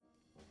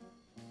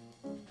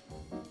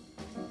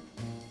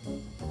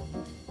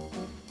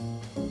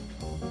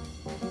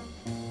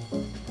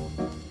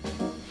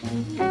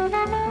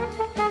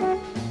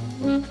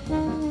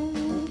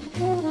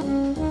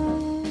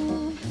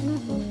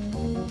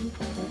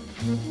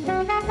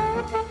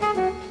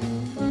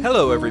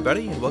Hello,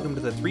 everybody, and welcome to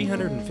the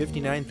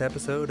 359th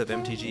episode of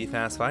MTG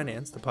Fast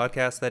Finance, the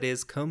podcast that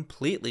is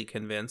completely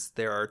convinced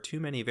there are too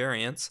many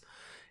variants.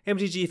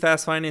 MTG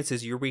Fast Finance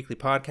is your weekly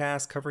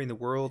podcast covering the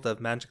world of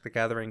Magic the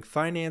Gathering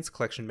finance,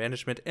 collection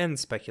management, and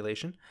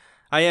speculation.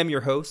 I am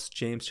your host,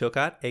 James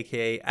Chilcott,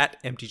 aka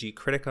at MTG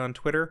Critic on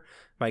Twitter.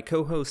 My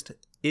co-host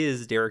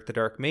is Derek the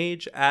Dark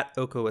Mage at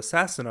Oko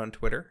Assassin on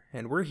Twitter,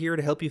 and we're here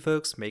to help you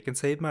folks make and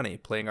save money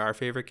playing our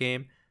favorite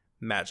game,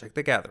 Magic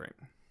the Gathering.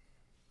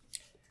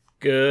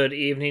 Good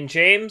evening,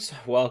 James.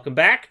 Welcome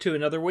back to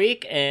another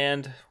week,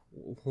 and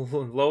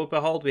lo and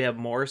behold, we have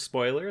more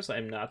spoilers.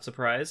 I'm not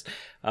surprised,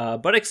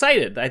 but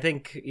excited. I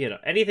think,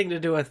 anything to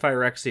do with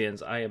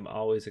Phyrexians, I am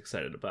always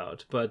excited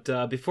about. But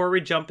before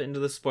we jump into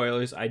the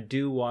spoilers, I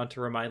do want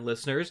to remind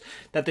listeners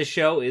that the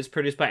show is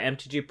produced by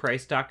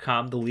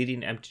MTGPrice.com, the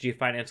leading MTG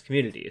finance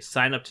community.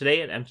 Sign up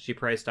today at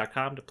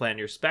MTGPrice.com to plan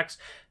your specs,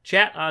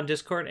 chat on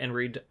Discord, and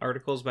read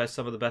articles by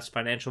some of the best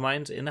financial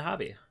minds in the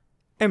hobby.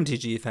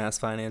 MTG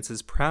Fast Finance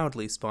is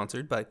proudly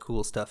sponsored by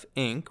Cool Stuff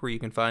Inc., where you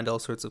can find all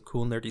sorts of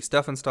cool nerdy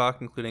stuff in stock,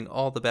 including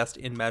all the best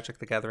in Magic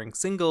the Gathering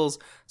singles,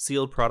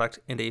 sealed product,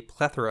 and a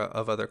plethora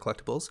of other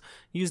collectibles.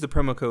 Use the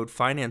promo code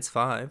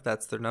FINANCE5,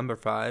 that's their number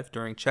 5,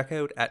 during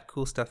checkout at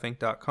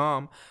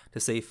coolstuffinc.com to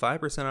save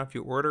 5% off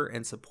your order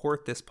and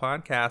support this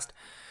podcast.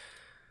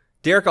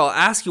 Derek, I'll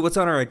ask you what's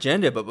on our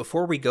agenda, but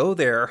before we go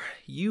there,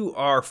 you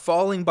are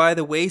falling by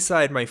the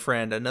wayside, my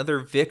friend. Another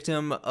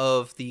victim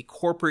of the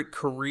corporate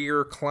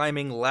career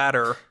climbing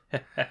ladder.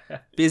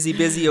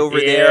 Busy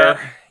over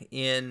there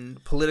in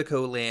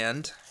Politico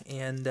land,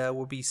 and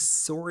we'll be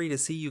sorry to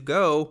see you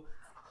go.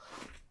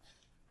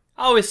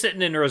 Always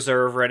sitting in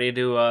reserve, ready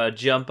to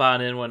jump on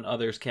in when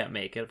others can't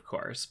make it, of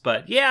course.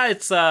 But yeah,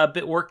 it's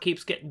work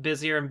keeps getting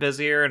busier and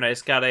busier, and I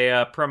just got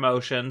a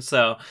promotion.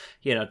 So,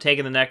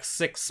 taking the next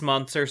 6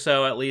 months or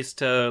so at least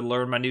to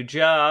learn my new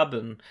job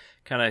and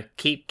kind of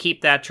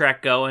keep that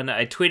track going.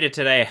 I tweeted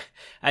today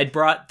I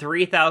brought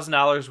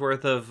 $3,000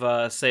 worth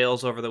of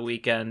sales over the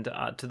weekend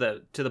to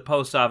the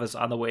post office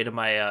on the way to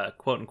my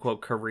quote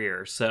unquote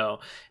career. So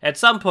at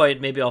some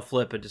point maybe I'll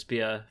flip and just be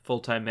a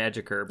full-time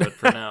Magicer, but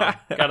for now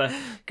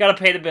gotta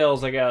pay the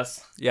bills, I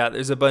guess. Yeah,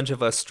 there's a bunch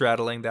of us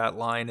straddling that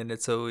line, and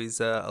it's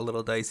always a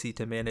little dicey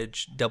to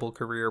manage double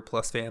career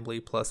plus family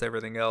plus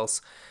everything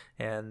else.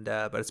 And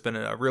but it's been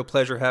a real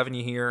pleasure having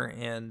you here,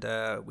 and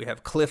we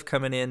have Cliff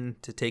coming in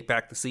to take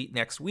back the seat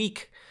next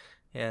week,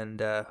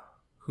 and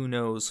who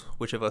knows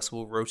which of us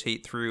will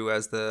rotate through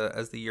as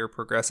the year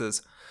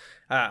progresses.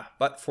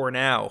 But for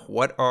now,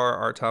 what are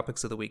our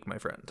topics of the week, my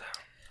friend?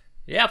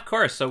 Yeah, of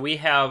course. So we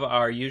have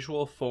our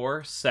usual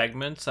 4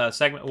 segments.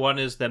 Segment 1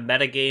 is the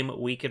Metagame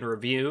Week in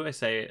Review. I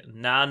say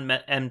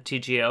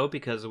non-MTGO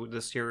because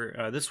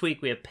this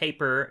week we have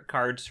paper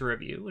cards to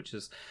review, which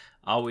is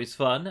always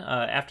fun.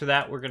 After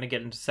that, we're going to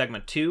get into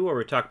segment 2, where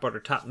we talk about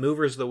our top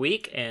movers of the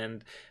week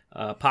and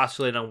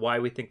postulate on why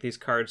we think these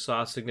cards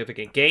saw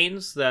significant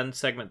gains. Then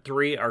segment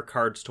 3, our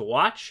cards to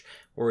watch,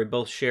 where we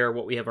both share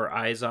what we have our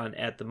eyes on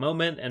at the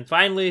moment. And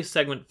finally,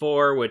 segment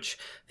 4, which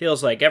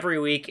feels like every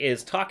week,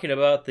 is talking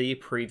about the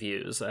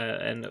previews.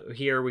 And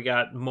here we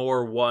got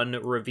more 1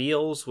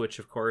 reveals, which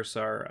of course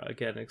are,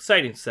 again, an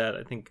exciting set.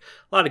 I think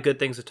a lot of good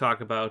things to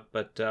talk about,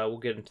 but we'll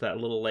get into that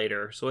a little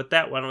later. So with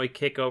that, why don't we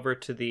kick over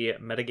to the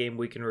Metagame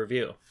Week in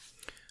Review?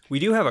 We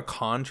do have a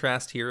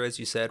contrast here, as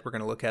you said. We're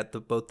going to look at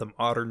both the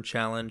Modern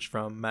Challenge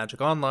from Magic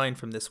Online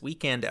from this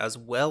weekend, as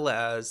well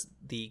as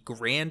the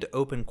Grand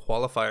Open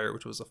Qualifier,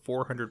 which was a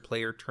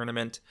 400-player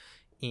tournament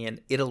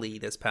in Italy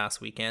this past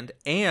weekend,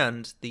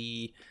 and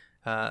the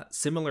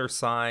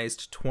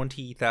similar-sized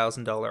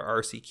 $20,000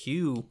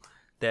 RCQ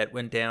that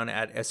went down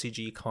at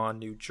SCG Con,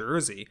 New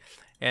Jersey.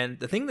 And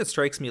the thing that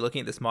strikes me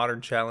looking at this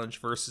Modern Challenge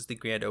versus the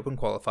Grand Open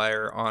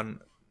Qualifier on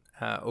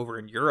over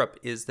in Europe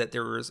is that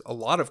there was a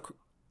lot of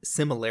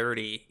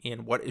similarity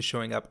in what is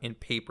showing up in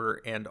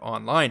paper and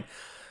online.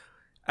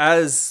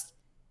 As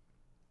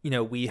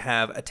we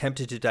have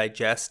attempted to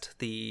digest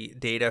the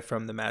data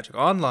from the Magic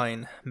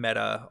Online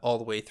meta all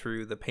the way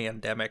through the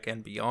pandemic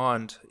and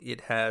beyond,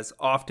 it has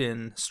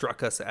often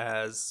struck us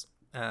as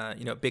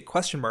big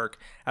question mark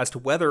as to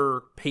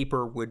whether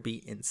paper would be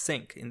in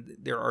sync. And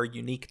there are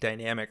unique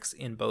dynamics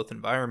in both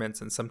environments,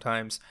 and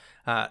sometimes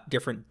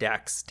different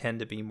decks tend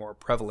to be more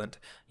prevalent.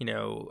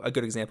 A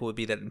good example would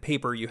be that in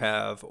paper you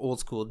have old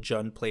school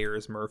Jund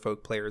players,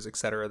 Merfolk players,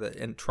 etc.,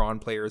 and Tron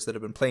players that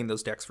have been playing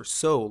those decks for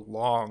so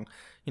long,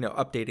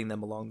 updating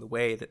them along the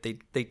way, that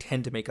they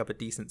tend to make up a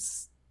decent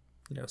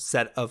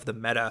set of the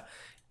meta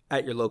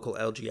at your local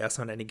LGS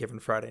on any given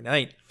Friday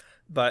night.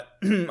 But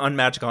on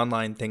Magic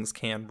Online, things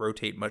can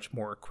rotate much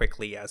more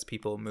quickly as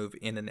people move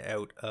in and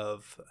out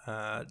of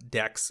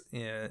decks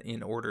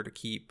in order to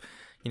keep,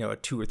 a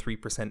 2 or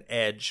 3%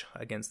 edge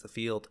against the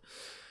field.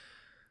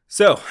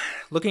 So,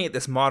 looking at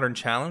this Modern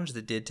Challenge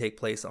that did take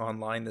place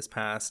online this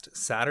past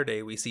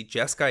Saturday, we see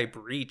Jeskai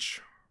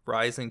Breach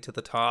rising to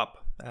the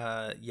top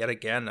yet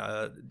again,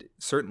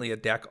 certainly a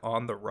deck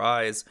on the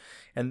rise.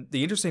 And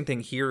the interesting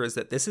thing here is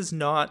that this is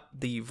not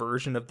the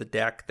version of the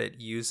deck that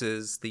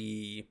uses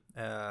the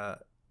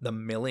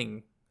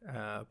milling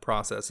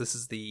process. This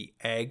is the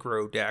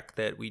aggro deck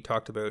that we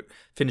talked about,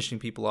 finishing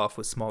people off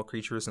with small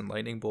creatures and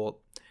lightning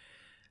bolt.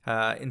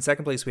 In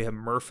second place, we have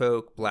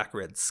Merfolk. Black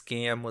Red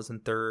Scam was in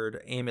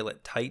third.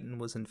 Amulet Titan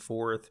was in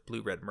fourth.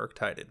 Blue Red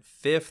Murktide in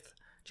fifth.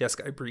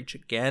 Jeskai Breach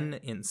again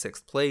in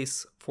sixth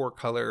place.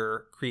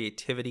 4-color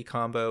Creativity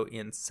combo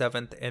in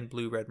seventh, and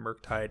Blue Red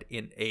Murktide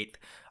in eighth.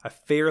 A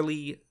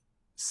fairly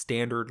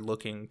standard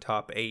looking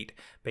top 8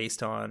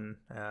 based on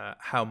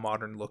how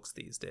Modern looks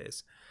these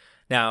days.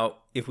 Now,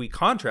 if we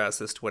contrast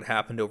this to what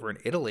happened over in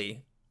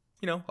Italy,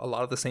 a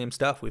lot of the same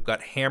stuff. We've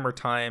got Hammer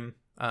Time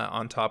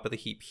on top of the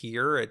heap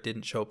here. It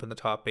didn't show up in the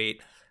top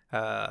 8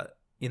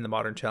 in the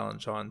Modern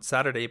Challenge on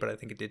Saturday, but I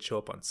think it did show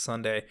up on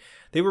Sunday.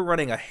 They were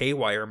running a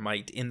Haywire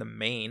Might in the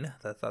main.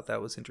 I thought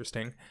that was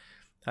interesting.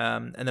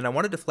 And then I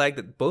wanted to flag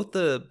that both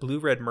the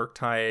Blue-Red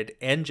Murktide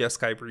and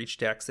Jeskai Breach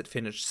decks that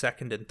finished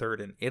second and third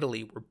in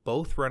Italy were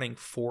both running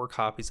 4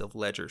 copies of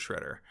Ledger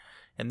Shredder.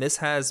 And this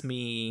has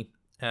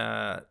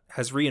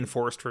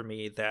reinforced for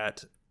me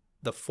that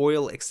the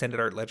foil extended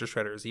art Ledger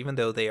Shredders, even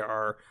though they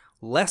are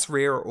less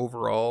rare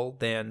overall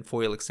than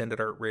foil extended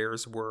art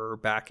rares were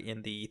back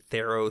in the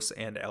Theros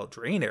and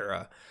Eldraine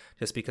era,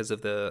 just because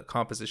of the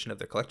composition of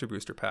the collector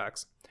booster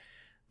packs,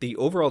 the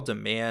overall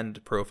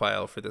demand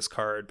profile for this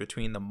card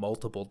between the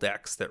multiple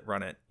decks that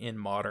run it in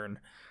Modern,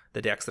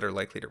 the decks that are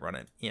likely to run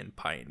it in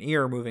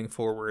Pioneer moving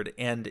forward,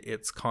 and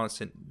its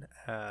constant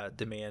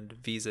demand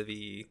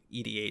vis-a-vis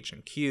EDH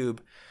and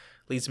Cube,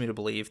 leads me to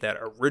believe that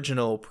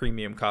original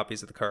premium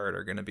copies of the card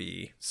are going to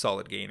be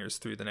solid gainers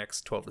through the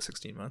next 12 to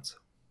 16 months.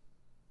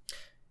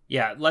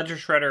 Yeah, Ledger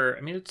Shredder,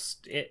 I mean,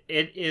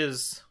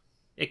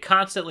 it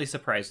constantly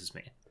surprises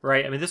me,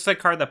 right? I mean, this is a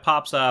card that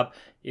pops up,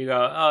 you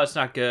go, oh, it's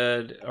not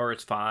good, or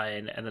it's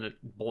fine, and then it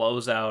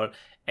blows out,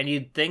 and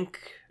you'd think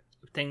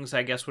things,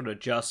 I guess, would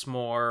adjust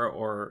more,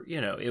 or,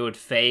 it would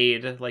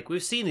fade. Like,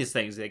 we've seen these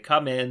things. They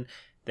come in,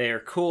 they're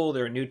cool,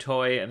 they're a new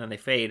toy, and then they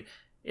fade.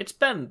 It's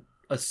been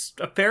a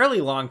fairly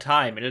long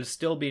time, and it's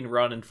still being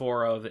run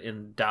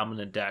in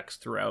dominant decks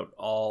throughout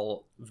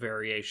all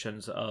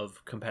variations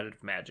of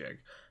competitive Magic.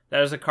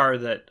 That is a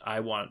card that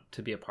I want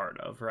to be a part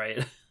of,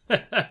 right?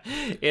 At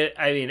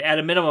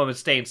a minimum,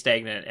 it's staying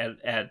stagnant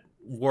at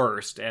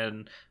worst,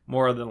 and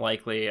more than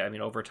likely,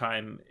 over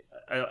time,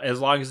 as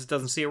long as it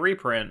doesn't see a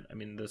reprint,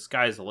 the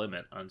sky's the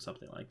limit on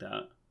something like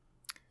that.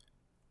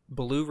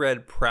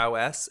 Blue-Red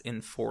Prowess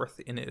in fourth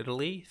in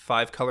Italy.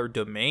 5-color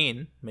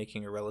Domain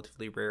making a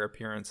relatively rare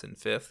appearance in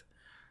fifth.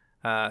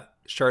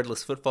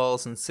 Shardless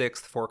Footfalls in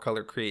sixth.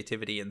 4-color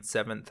Creativity in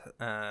seventh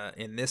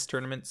in this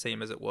tournament,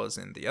 same as it was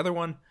in the other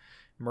one.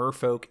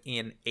 Merfolk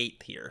in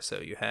eighth here. So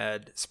you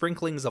had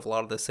sprinklings of a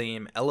lot of the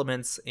same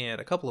elements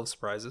and a couple of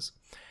surprises.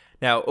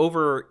 Now,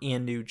 over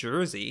in New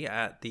Jersey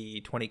at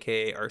the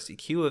 20K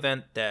RCQ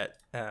event that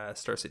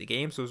Star City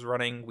Games was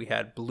running, we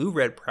had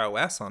Blue-Red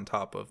Prowess on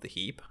top of the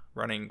heap,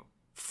 running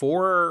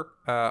 4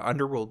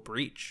 Underworld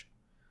Breach.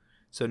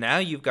 So now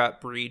you've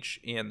got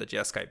Breach in the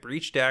Jeskai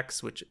Breach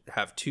decks, which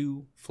have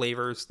 2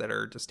 flavors that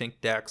are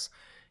distinct decks.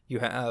 You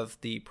have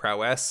the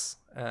Prowess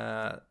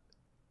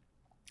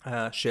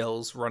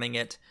shells running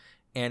it,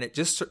 and it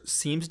just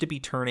seems to be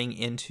turning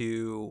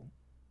into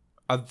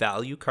a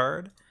value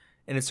card.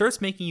 And it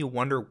starts making you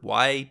wonder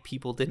why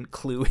people didn't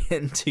clue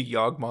into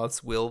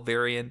Yawgmoth's Will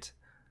variant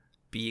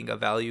being a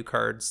value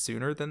card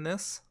sooner than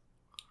this.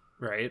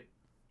 Right.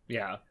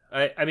 Yeah.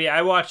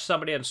 I watched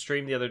somebody on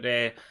stream the other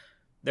day.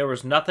 There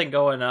was nothing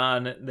going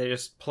on. They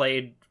just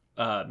played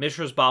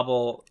Mishra's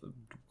Bauble,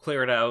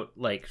 cleared out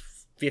like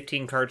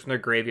 15 cards from their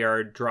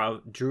graveyard,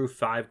 drew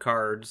 5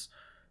 cards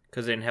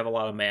because they didn't have a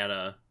lot of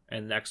mana,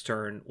 and next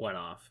turn went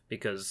off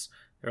because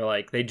they're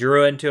like, they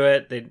drew into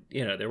it.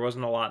 There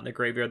wasn't a lot in the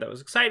graveyard that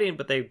was exciting,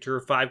 but they drew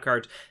 5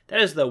 cards.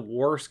 That is the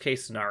worst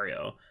case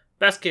scenario.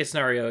 Best case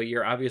scenario,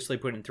 you're obviously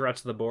putting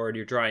threats to the board.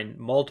 You're drawing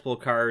multiple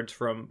cards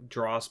from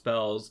draw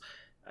spells.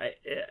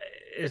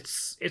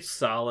 It's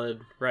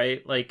solid,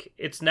 right? Like,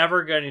 it's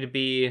never going to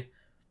be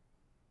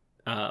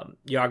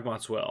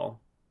Yawgmoth's Will.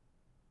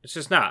 It's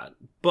just not.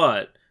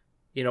 But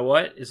you know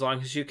what? As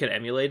long as you can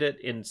emulate it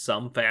in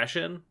some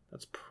fashion,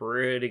 that's a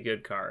pretty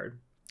good card.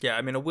 Yeah,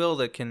 a Will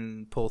that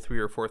can pull 3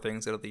 or 4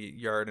 things out of the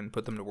yard and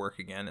put them to work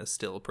again is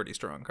still a pretty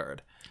strong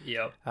card.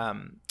 Yep.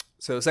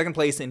 So second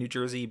place in New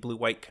Jersey,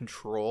 Blue-White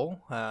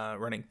Control,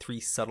 running 3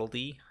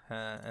 Subtlety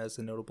as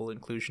a notable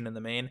inclusion in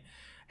the main.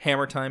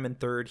 Hammer Time in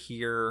third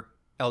here.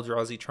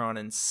 Eldrazi Tron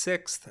in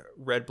sixth.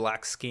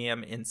 Red-Black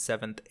Scam in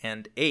seventh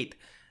and eighth.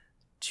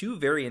 2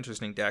 very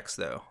interesting decks,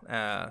 though,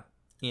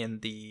 in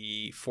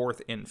the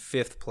fourth and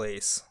fifth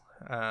place.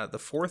 The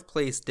fourth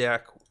place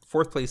deck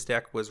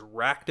was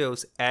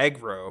Rakdos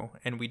Aggro,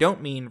 and we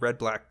don't mean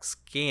Red-Black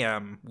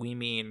Scam, we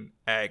mean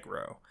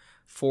Aggro.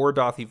 4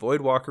 Dothy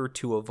Voidwalker,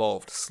 2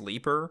 Evolved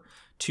Sleeper,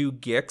 2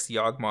 Gix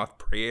Yawgmoth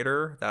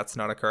Praetor, that's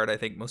not a card I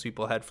think most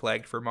people had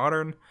flagged for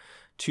Modern,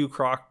 2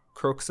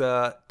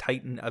 Kroxa,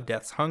 Titan of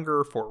Death's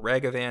Hunger, 4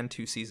 Ragavan,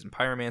 2 Seasoned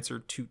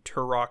Pyromancer, 2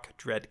 Turok,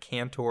 Dread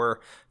Cantor,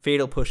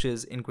 Fatal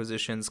Pushes,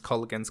 Inquisitions,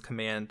 Culligan's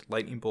Command,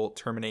 Lightning Bolt,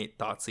 Terminate,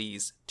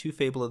 Thoughtseize, 2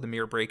 Fable of the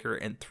Mirror Breaker,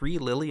 and 3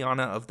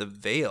 Liliana of the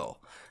Veil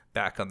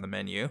back on the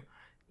menu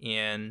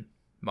in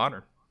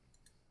Modern.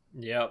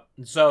 Yep.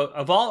 So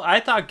of all, I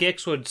thought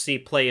Gix would see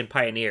play in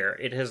Pioneer.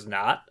 It has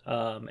not,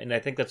 and I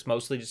think that's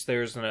mostly just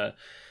there's a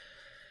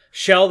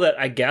shell that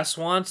I guess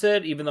wants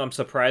it, even though I'm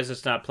surprised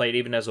it's not played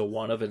even as a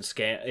one of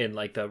in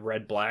like the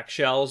red black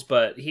shells.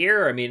 But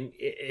here, I mean,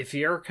 if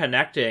you're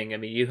connecting, I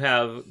mean, you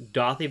have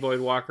Dothy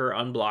Voidwalker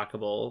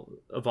unblockable,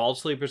 Evolved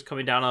Sleepers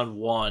coming down on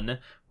 1,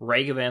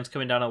 Ragavan's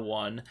coming down on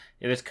 1.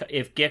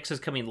 If Gix is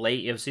coming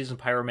late, you have Seasoned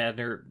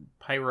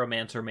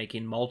Pyromancer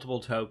making multiple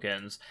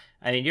tokens.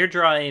 I mean, you're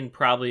drawing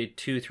probably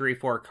 2, 3,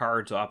 4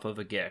 cards off of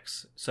a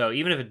Gix. So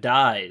even if it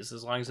dies,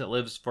 as long as it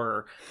lives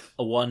for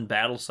a 1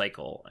 battle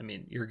cycle, I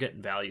mean, you're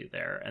getting value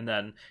there. And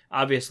then,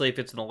 obviously, if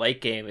it's in the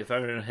late game, if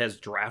everyone has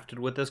drafted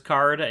with this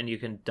card and you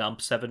can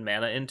dump 7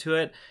 mana into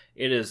it,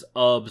 it is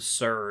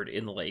absurd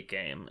in the late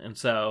game. And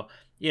so,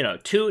 you know,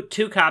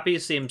 two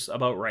copies seems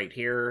about right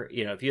here.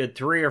 You know, if you had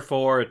 3 or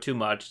 4, too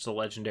much, it's a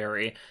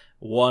legendary.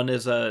 1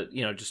 is a,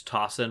 you know, just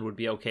toss in would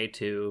be okay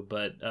too,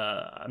 but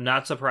I'm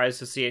not surprised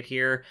to see it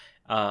here.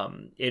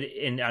 On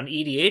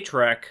EDH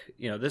Rec,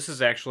 you know, this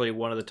is actually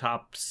one of the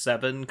top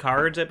 7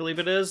 cards, I believe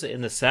it is,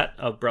 in the set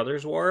of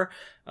Brothers War,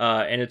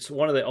 and it's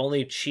one of the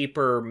only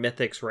cheaper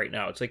mythics right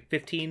now. It's like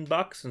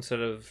 $15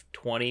 instead of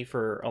 20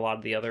 for a lot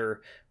of the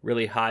other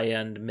really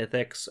high-end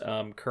mythics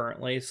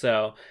currently.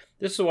 So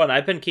this is one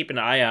I've been keeping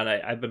an eye on.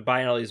 I've been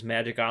buying all these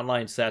Magic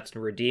Online sets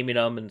and redeeming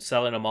them and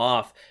selling them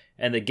off,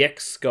 and the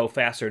Gix go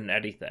faster than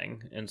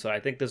anything. And so I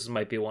think this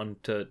might be one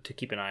to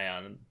keep an eye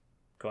on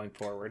going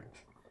forward.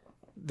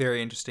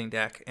 Very interesting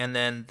deck. And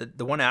then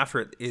the one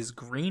after it is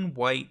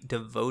Green-White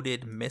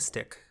Devoted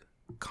Mystic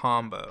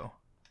combo.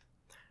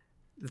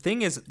 The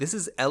thing is, this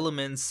is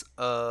elements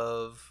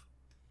of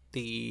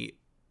the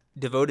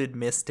Devoted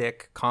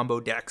Mystic combo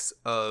decks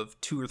of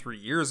 2 or 3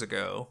 years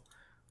ago,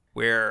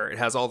 where it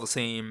has all the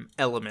same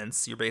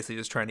elements. You're basically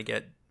just trying to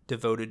get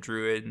Devoted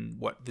Druid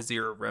and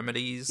Vizier of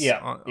Remedies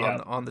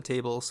on the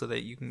table so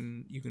that you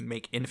can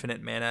make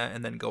infinite mana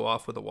and then go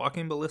off with a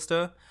Walking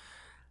Ballista.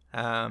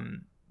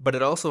 But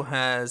it also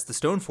has the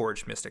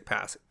Stoneforge Mystic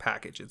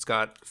package. It's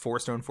got 4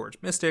 Stoneforge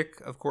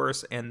Mystic, of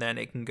course, and then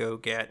it can go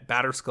get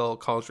Batterskull,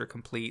 Cauldron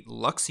Complete,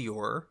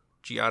 Luxior,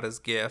 Giada's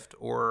Gift,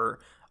 or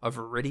a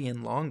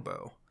Viridian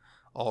Longbow,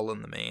 all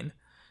in the main.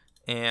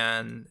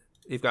 And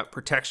you've got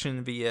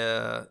protection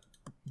via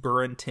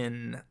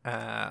Burentin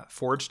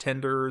Forge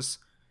Tenders,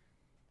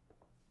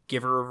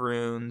 Giver of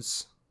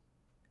Runes,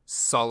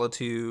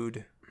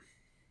 Solitude.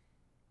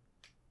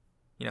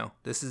 You know,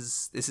 this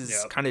is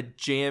kind of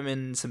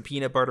jamming some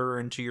peanut butter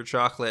into your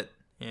chocolate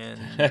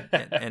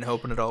and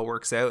hoping it all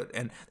works out.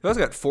 And they've also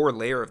got 4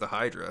 Lair of the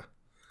Hydra,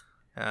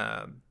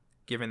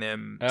 giving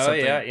them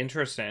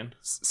interesting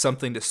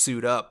something to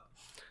suit up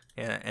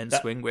and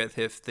swing with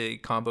if the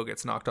combo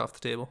gets knocked off the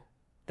table.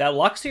 That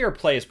Luxior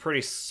play is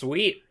pretty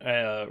sweet,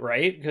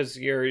 right? Because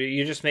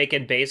you're just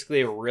making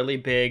basically a really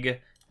big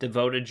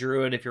Devoted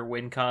Druid if your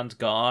win con's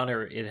gone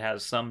or it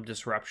has some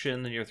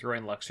disruption, then you're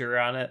throwing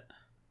Luxior on it,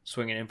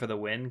 swinging in for the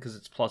win because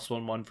it's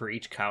 +1/+1 for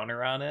each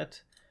counter on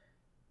it.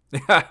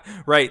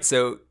 Right.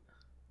 So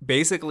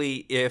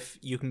basically, if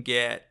you can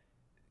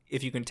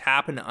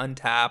tap and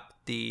untap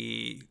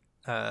the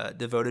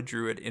Devoted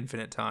Druid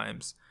infinite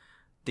times,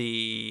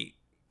 the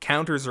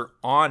counters are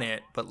on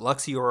it, but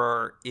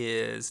Luxior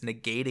is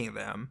negating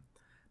them,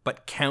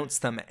 but counts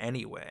them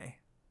anyway.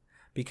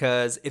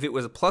 Because if it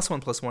was a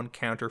 +1/+1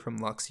 counter from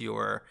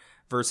Luxior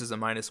versus a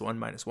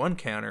 -1/-1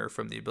 counter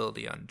from the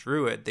ability on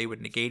Druid, they would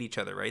negate each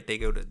other, right?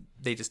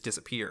 They just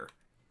disappear.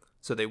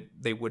 So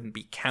they wouldn't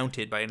be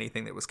counted by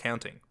anything that was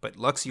counting. But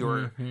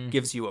Luxior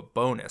gives you a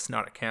bonus,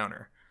 not a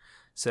counter.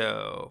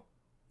 So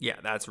yeah,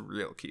 that's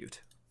real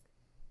cute.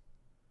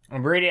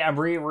 I'm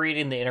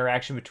rereading the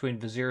interaction between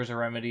Viziers of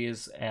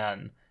Remedies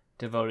and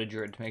Devoted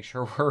Druid to make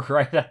sure we're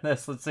right on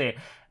this. Let's see.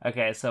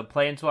 Okay, so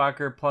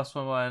Planeswalker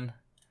 +1/+1.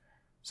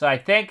 So I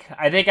think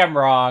I'm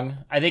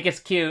wrong. I think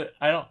it's cute.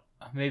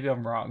 Maybe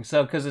I'm wrong.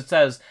 So because it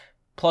says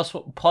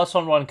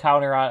 +1/+1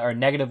 counter on or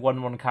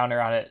 -1/1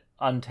 counter on it,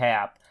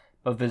 untap.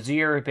 But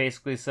Vizier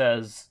basically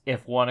says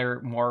if 1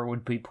 or more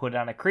would be put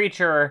on a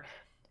creature,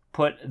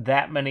 put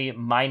that many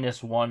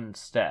 -1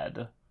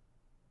 instead.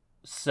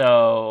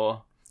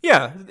 So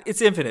yeah,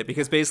 it's infinite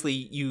because basically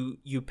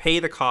you pay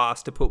the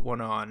cost to put 1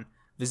 on.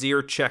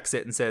 Vizier checks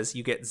it and says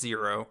you get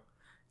 0,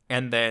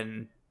 and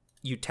then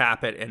you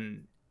tap it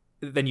and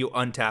then you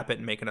untap it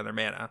and make another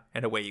mana,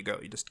 and away you go.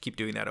 You just keep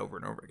doing that over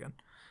and over again.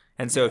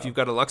 And so if you've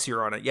got a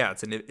Luxior on it, yeah,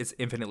 it's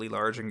infinitely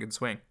large and can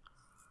swing.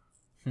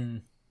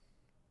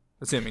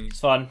 Assuming it's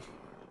fun.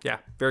 Yeah,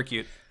 very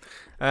cute.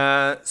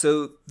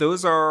 So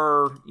those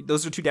are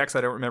 2 decks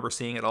I don't remember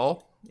seeing at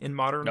all in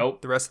Modern.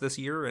 Nope. The rest of this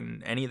year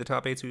and any of the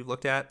top 8s we've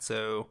looked at.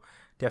 So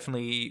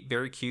Definitely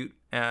very cute.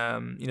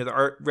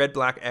 The red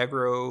black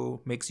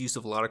aggro makes use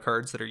of a lot of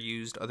cards that are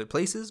used other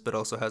places, but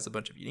also has a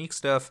bunch of unique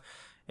stuff.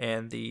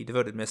 And the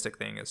Devoted Mystic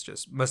thing is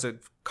just must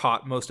have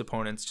caught most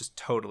opponents just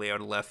totally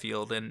out of left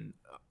field and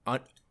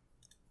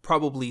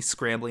probably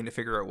scrambling to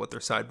figure out what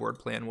their sideboard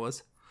plan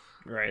was.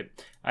 Right.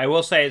 I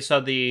will say,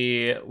 so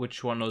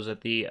which one was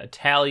it? The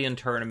Italian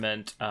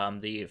tournament,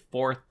 the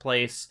fourth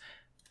place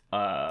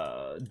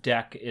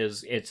deck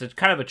it's a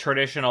kind of a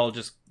traditional,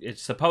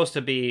 it's supposed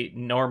to be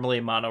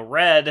normally mono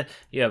red.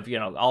 You have,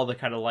 all the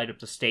kind of light up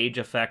the stage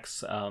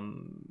effects,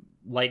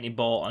 Lightning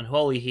Bolt,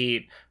 Unholy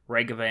Heat,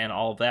 Ragavan,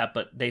 all of that,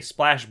 but they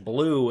splash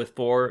blue with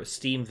 4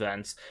 steam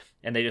vents,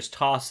 and they just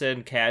toss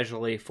in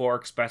casually 4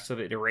 expressive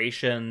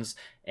iterations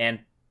and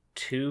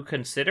 2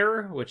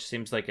 consider, which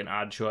seems like an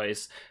odd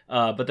choice.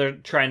 But they're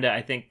trying to,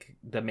 I think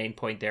the main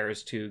point there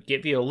is to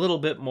give you a little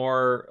bit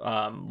more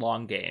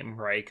long game,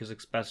 right? Because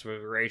expressive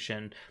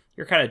iteration,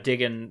 you're kind of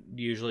digging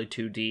usually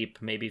too deep,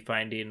 maybe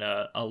finding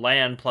a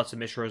land plus a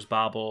Mishra's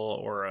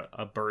Bauble or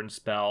a burn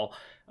spell.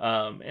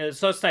 And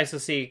so it's nice to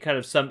see kind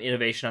of some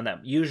innovation on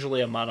that.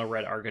 Usually a mono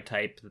red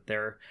archetype that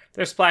they're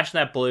splashing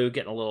that blue,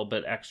 getting a little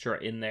bit extra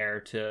in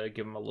there to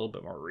give them a little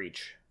bit more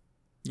reach.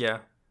 Yeah.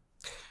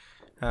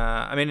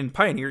 In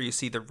Pioneer, you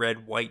see the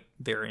red-white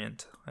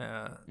variant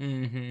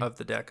of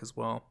the deck as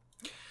well.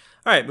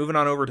 All right, moving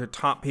on over to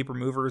top paper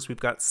movers. We've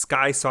got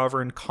Sky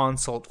Sovereign,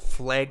 Consult,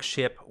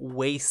 Flagship,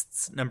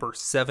 Wastes, number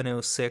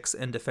 706,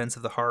 and Defense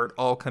of the Heart,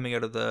 all coming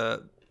out of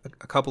a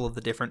couple of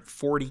the different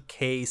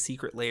 40k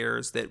secret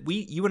layers that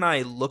you and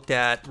I looked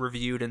at,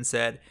 reviewed, and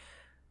said,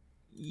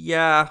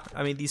 yeah,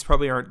 these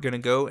probably aren't going to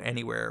go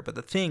anywhere. But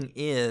the thing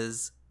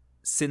is,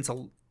 since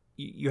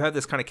you have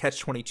this kind of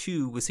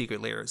catch-22 with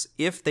secret layers.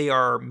 If they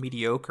are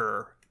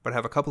mediocre but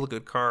have a couple of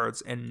good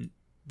cards and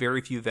very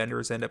few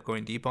vendors end up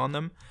going deep on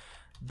them,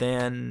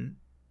 then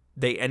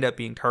they end up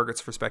being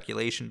targets for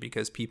speculation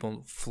because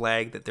people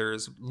flag that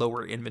there's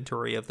lower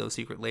inventory of those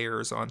secret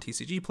layers on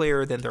TCG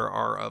Player than there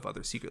are of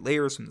other secret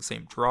layers from the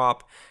same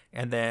drop,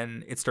 and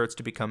then it starts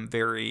to become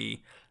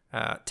very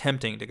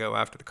tempting to go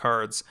after the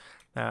cards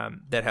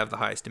that have the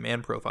highest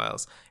demand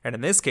profiles. And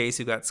in this case,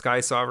 you've got Sky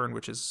Sovereign,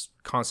 which is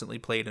constantly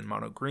played in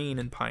mono green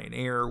and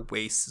Pioneer.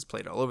 Waste is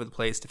played all over the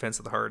place. Defense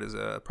of the Heart is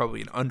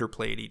probably an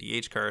underplayed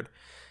EDH card.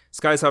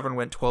 Sky Sovereign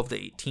went 12 to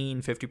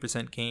 18,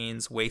 50%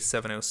 gains. Waste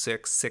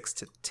 706, 6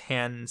 to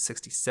 10,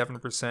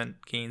 67%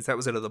 gains. That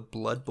was out of the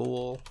Blood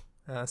Bowl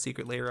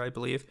secret layer, I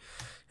believe.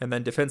 And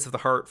then Defense of the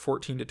Heart,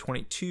 14 to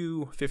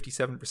 22,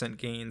 57%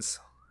 gains.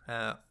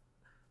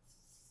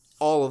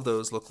 All of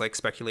those look like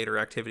speculator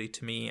activity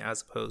to me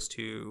as opposed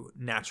to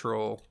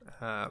natural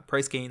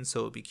price gains, so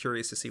it'll be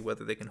curious to see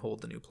whether they can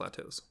hold the new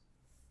plateaus.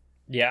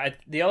 Yeah,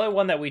 the only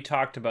one that we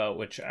talked about,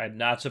 which I'm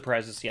not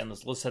surprised to see on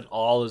this list at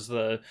all, is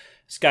the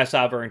Sky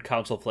Sovereign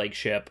Council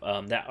Flagship.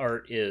 That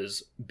art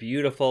is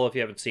beautiful if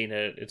you haven't seen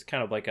it. It's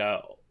kind of like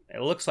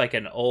it looks like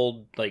an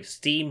old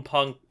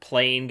steampunk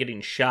plane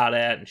getting shot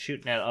at and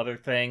shooting at other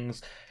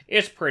things.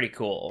 It's pretty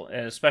cool,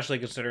 and especially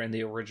considering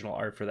the original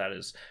art for that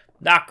is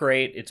not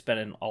great. It's been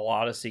in a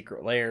lot of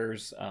secret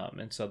layers,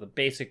 and so the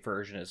basic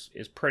version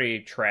is pretty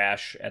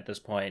trash at this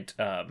point.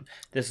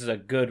 This is a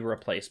good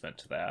replacement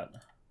to that.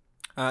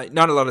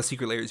 Not a lot of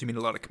secret layers, you mean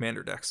a lot of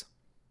commander decks.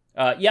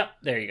 Yep,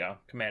 there you go.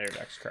 Commander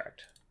decks,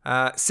 correct.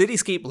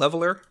 Cityscape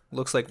Leveler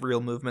looks like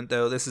real movement,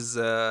 though. This is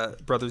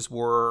Brothers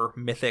War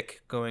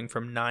Mythic going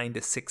from 9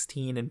 to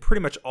 16, and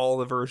pretty much all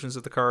the versions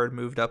of the card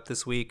moved up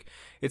this week.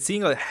 It's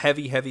seeing a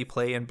heavy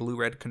play in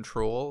blue-red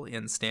control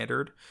in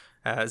Standard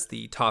as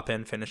the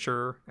top-end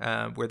finisher,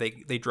 where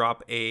they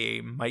drop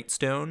a Might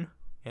Stone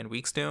and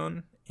Weak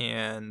Stone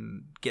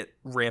and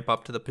ramp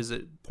up to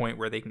the point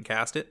where they can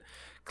cast it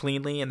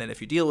cleanly, and then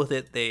if you deal with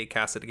it, they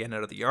cast it again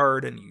out of the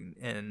yard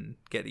and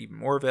get even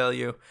more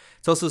value.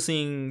 It's also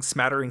seeing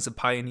smatterings of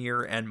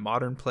Pioneer and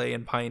Modern play.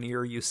 In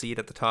Pioneer, you see it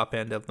at the top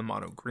end of the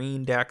mono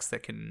green decks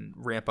that can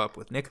ramp up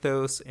with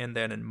Nykthos, and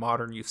then in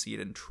Modern, you see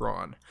it in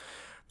Tron.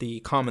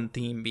 The common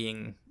theme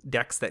being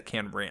decks that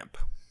can ramp.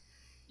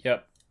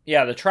 Yep.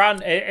 Yeah, the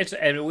Tron,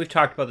 and we've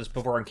talked about this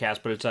before in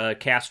cast, but it's a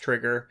cast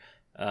trigger,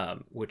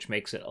 which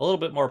makes it a little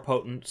bit more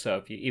potent.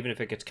 So even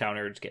if it gets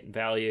countered, it's getting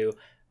value.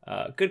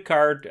 Good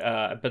card.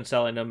 I've been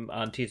selling them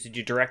on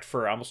TCG Direct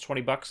for almost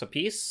 $20 a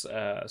piece.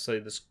 So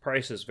this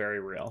price is very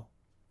real.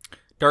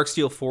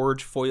 Darksteel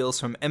Forge foils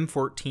from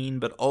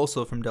M14, but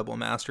also from Double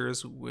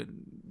Masters,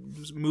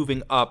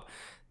 moving up.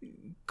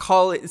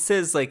 It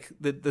says like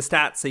the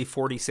stats say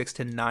 46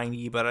 to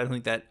 90, but I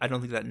don't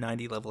think that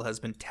 90 level has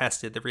been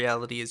tested. The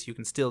reality is you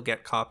can still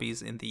get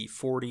copies in the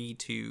 40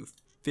 to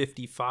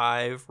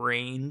 55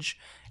 range,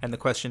 and the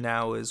question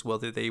now is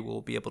whether they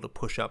will be able to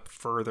push up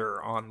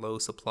further on low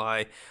supply.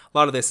 A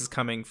lot of this is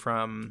coming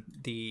from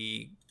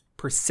the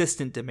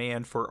persistent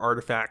demand for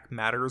Artifact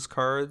Matters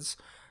cards,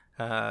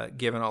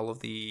 given all of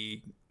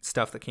the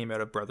stuff that came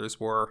out of Brothers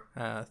War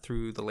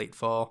through the late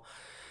fall.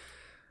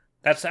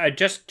 That's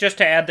just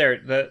to add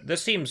there.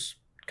 This seems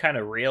kind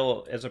of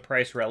real as a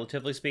price,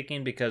 relatively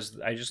speaking, because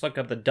I just looked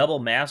up the Double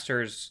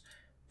Masters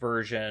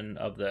version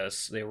of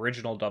this, the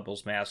original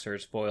Doubles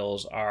Masters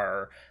foils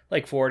are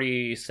like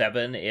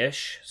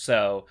 47-ish.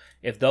 So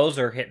if those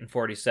are hitting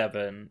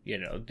 47,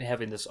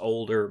 having this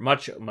older,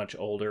 much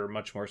older,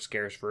 much more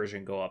scarce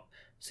version go up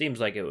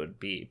seems like it would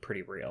be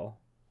pretty real.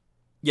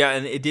 Yeah,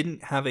 and it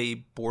didn't have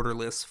a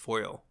borderless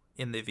foil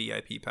in the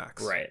VIP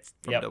packs, right?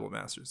 From Double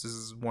Masters. This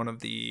is one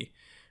of the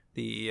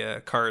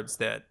cards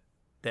that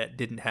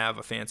didn't have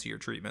a fancier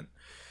treatment.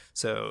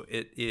 So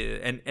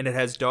it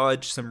has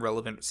dodged some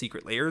relevant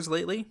secret layers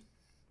lately,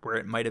 where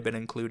it might have been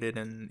included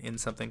in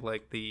something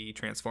like the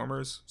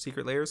Transformers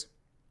secret layers.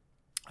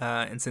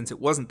 And since it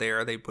wasn't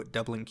there, they put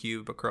doubling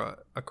cube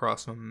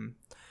across from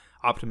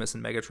Optimus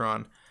and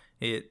Megatron.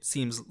 It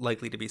seems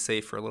likely to be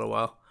safe for a little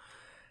while.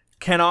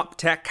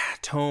 Canoptech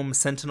Tome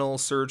Sentinel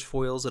Surge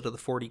foils out of the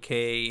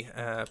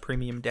 40k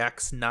premium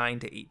decks 9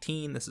 to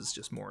 18. This is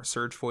just more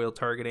Surge foil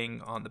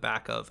targeting on the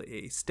back of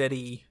a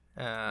steady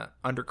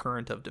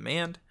undercurrent of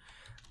demand.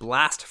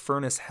 Blast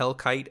Furnace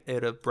Hellkite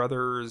out of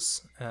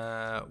Brothers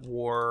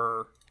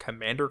War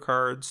Commander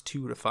cards,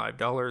 $2 to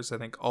 $5. I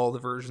think all the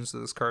versions of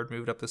this card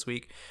moved up this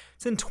week.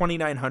 It's in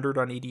 2,900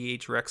 on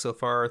EDH Rec so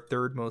far,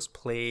 third most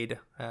played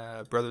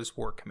Brothers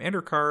War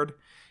Commander card,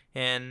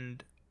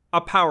 and a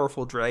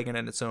powerful dragon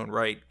in its own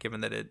right,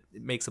 given that it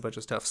makes a bunch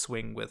of stuff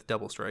swing with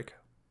Double Strike.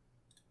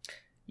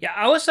 Yeah,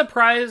 I was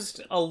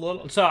surprised a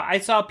little. So I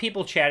saw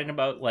people chatting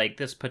about like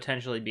this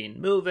potentially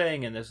being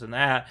moving and this and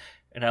that.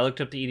 And I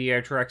looked up the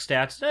EDH Rec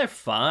stats. They're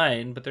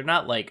fine, but they're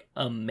not like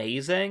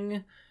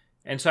amazing.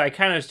 And so I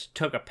kind of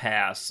took a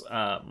pass,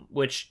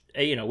 which,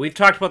 we've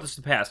talked about this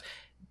in the past.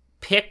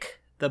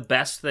 Pick the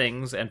best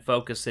things and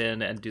focus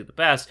in and do the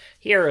best.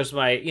 Here is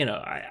my,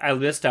 I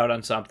missed out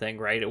on something,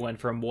 right? It went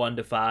from 1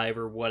 to 5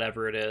 or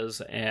whatever it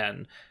is.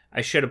 And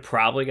I should have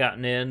probably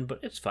gotten in, but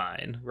it's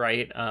fine,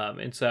 right?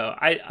 And so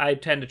I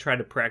tend to try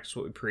to practice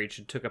what we preach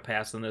and took a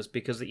pass on this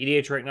because the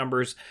EDH Rec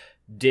numbers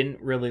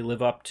didn't really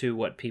live up to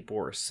what people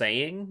were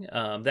saying.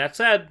 That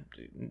said,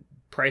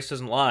 price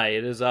doesn't lie.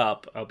 It is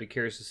up. I'll be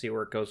curious to see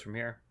where it goes from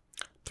here.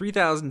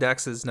 3,000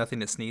 decks is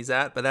nothing to sneeze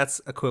at, but that's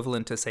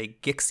equivalent to, say,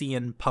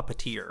 Gixian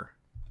Puppeteer.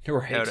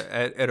 Right.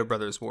 Out of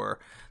Brothers War.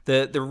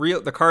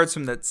 The cards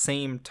from that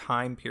same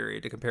time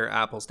period to compare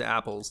apples to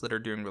apples that are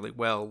doing really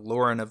well.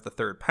 Lauren of the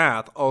Third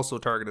Path, also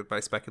targeted by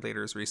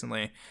speculators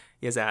recently,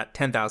 is at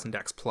 10,000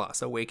 decks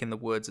plus. Awake in the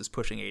Woods is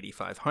pushing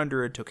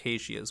 8,500.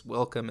 Tokasia's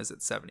Welcome is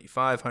at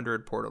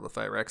 7,500. Portal of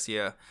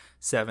Phyrexia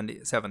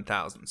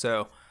 7,000.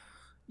 So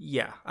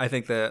yeah, I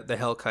think the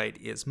Hellkite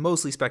is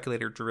mostly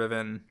speculator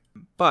driven,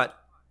 but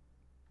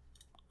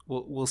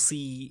we'll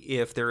see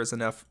if there is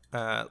enough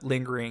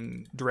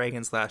lingering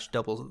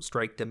dragon/double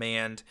strike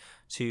demand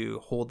to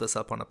hold this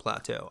up on a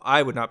plateau.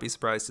 I would not be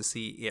surprised to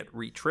see it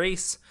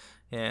retrace,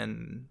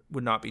 and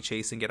would not be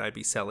chasing it. I'd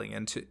be selling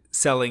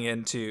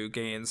into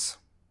gains.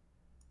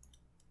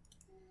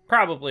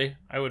 Probably,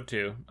 I would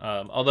too.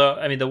 Although,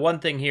 I mean, the one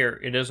thing here,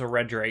 it is a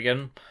red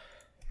dragon.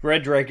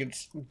 Red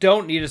dragons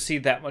don't need to see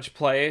that much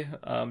play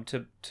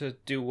to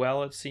do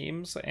well, it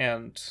seems.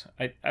 And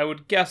I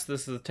would guess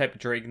this is the type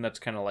of dragon that's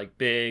kind of like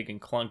big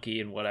and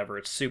clunky and whatever.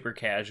 It's super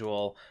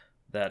casual,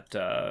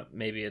 that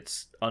maybe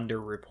it's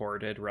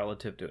underreported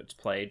relative to its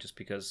play just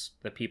because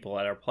the people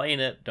that are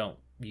playing it don't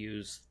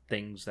use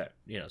things that,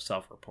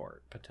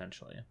 self-report,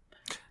 potentially.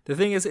 The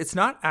thing is, it's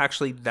not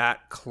actually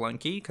that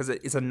clunky because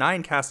it's a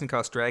 9 casting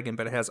cost dragon,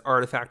 but it has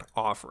artifact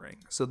offering.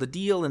 So the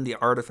deal in the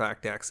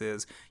artifact decks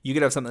is you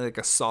could have something like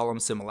a Solemn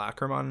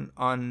Simulacrum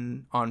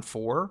on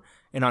 4,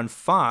 and on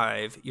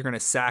 5 you're going to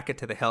sack it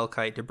to the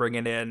Hellkite to bring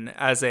it in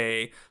as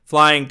a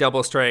flying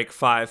double strike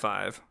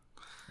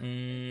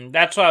 5/5.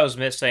 That's what I was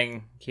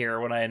missing here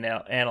when I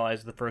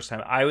analyzed the first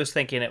time. I was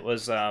thinking it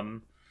was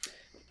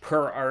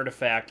per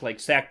artifact, like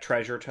sack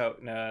treasure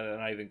token. No,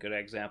 not even a good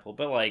example,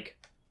 but like.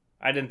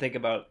 I didn't think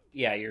about,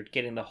 you're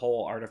getting the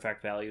whole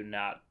artifact value,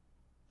 not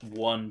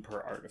one per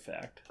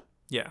artifact.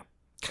 Yeah.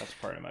 That's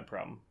part of my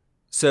problem.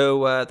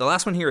 So the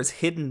last one here is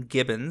Hidden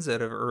Gibbons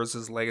out of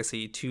Urza's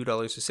Legacy, $2 to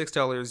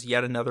 $6.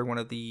 Yet another one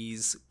of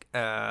these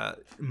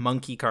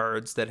monkey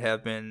cards that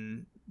have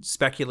been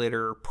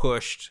speculator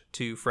pushed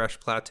to fresh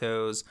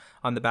plateaus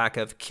on the back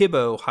of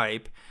Kibbo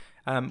hype.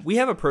 We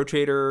have a pro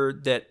trader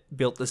that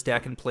built this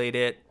deck and played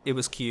it. It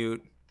was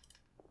cute.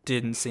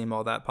 Didn't seem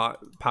all that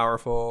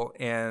powerful,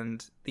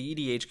 and the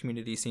EDH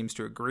community seems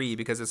to agree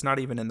because it's not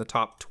even in the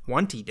top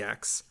 20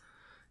 decks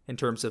in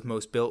terms of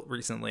most built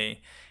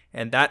recently,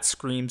 and that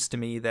screams to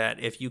me that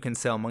if you can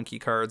sell monkey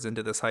cards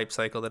into this hype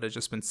cycle that has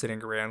just been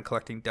sitting around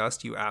collecting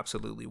dust, you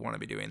absolutely want to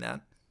be doing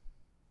that.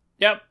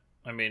 Yep.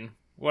 I mean,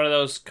 one of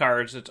those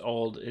cards, it's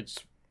old, it's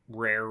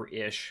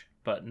rare-ish,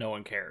 but no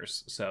one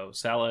cares, so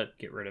sell it,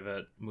 get rid of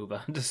it, move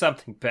on to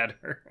something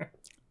better.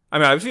 I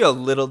mean, I would feel a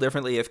little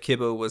differently if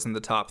Kibbo was in the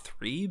top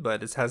 3,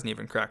 but it hasn't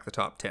even cracked the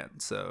top 10,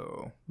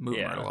 so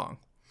moving right along.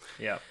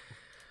 Yeah.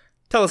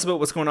 Tell us about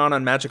what's going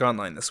on Magic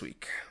Online this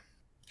week.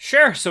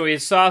 Sure. So we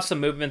saw some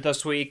movement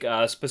this week.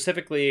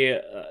 Specifically,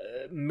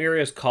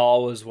 Miria's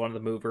Call was one of the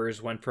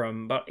movers. Went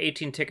from about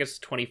 18 tickets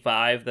to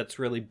 25. That's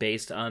really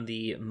based on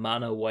the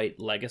Mono White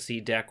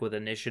Legacy deck with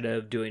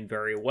Initiative doing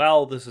very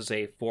well. This is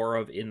a 4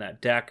 of in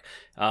that deck.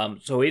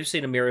 So we've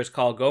seen Miria's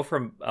Call go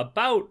from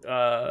about,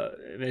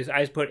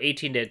 I put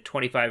 18 to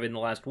 25 in the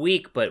last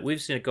week, but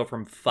we've seen it go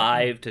from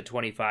 5 to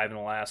 25 in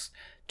the last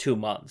 2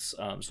 months.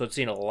 So it's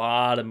seen a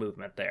lot of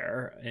movement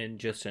there in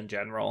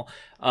general.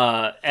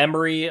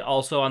 Emery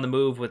also on the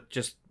move with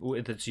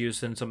its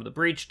use in some of the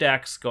breach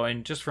decks,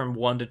 going just from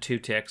 1 to 2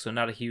 ticks, so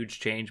not a huge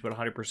change, but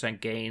 100%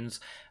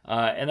 gains.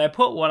 And I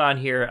put one on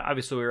here.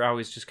 Obviously, we were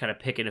always just kind of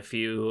picking a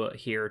few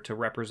here to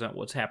represent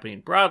what's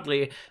happening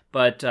broadly,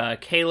 but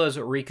Kayla's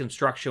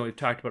Reconstruction, we've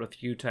talked about a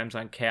few times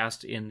on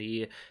Cast in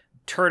the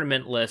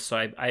tournament list, so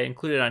I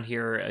included on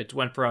here. It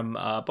went from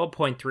about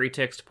 0.3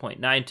 ticks to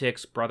 0.9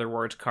 ticks. Brother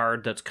Ward's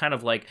card that's kind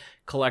of like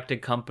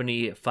Collected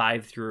Company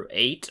 5 through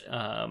 8,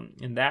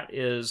 and that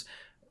is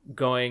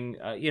going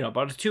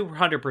about a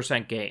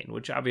 200% gain,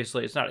 which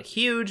obviously is not a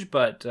huge,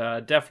 but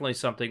definitely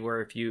something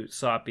where if you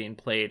saw it being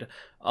played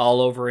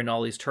all over in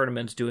all these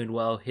tournaments, doing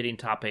well, hitting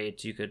top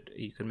 8s, you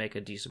could make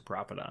a decent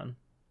profit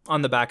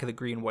on the back of the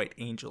Green White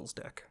Angels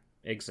deck.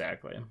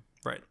 Exactly.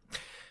 Right.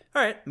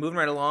 All right, moving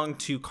right along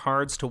to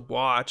cards to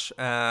watch.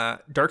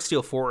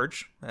 Darksteel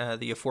Forge,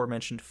 the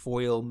aforementioned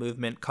foil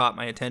movement, caught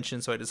my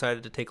attention, so I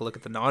decided to take a look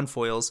at the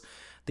non-foils.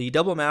 The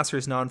Double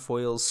Masters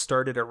non-foils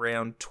started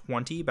around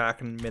 20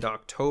 back in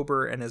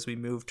mid-October, and as we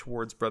move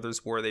towards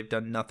Brothers War, they've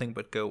done nothing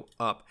but go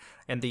up.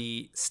 And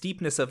the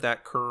steepness of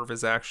that curve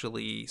is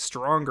actually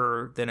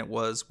stronger than it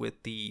was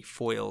with the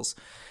foils.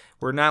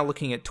 We're now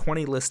looking at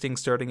 20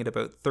 listings starting at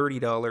about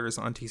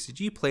 $30 on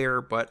TCG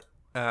Player, but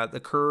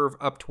the curve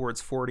up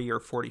towards 40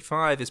 or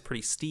 45 is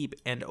pretty steep,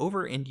 and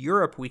over in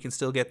Europe we can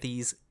still get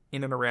these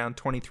in and around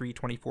 $23,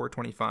 $24,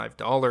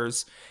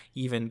 $25,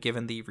 even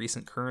given the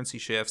recent currency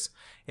shifts,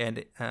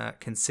 and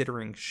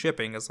considering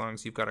shipping, as long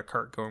as you've got a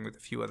cart going with a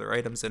few other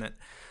items in it.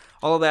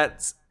 All of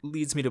that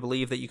leads me to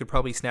believe that you could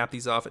probably snap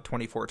these off at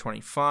 24,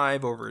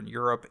 25 over in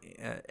Europe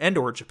and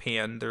or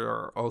Japan. There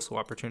are also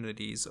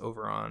opportunities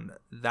over on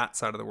that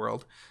side of the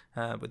world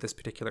with this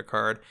particular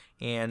card,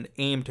 and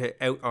aim to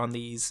out on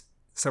these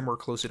somewhere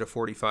closer to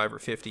 45 or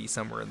 50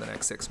 somewhere in the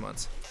next 6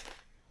 months.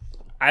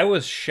 I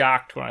was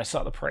shocked when I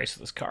saw the price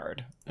of this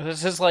card.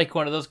 This is like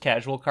one of those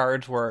casual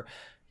cards where,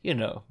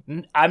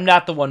 I'm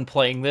not the one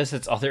playing this.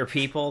 It's other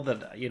people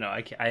that,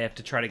 I have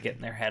to try to get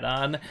in their head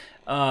on.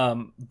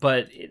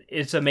 But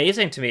it's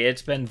amazing to me.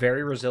 It's been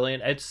very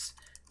resilient.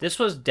 This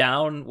was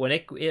down when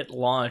it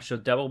launched. So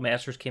Double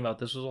Masters came out.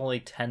 This was only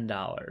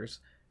 $10.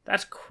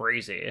 That's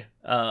crazy.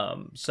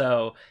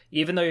 So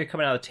even though you're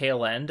coming out of the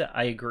tail end,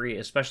 I agree,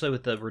 especially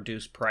with the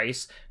reduced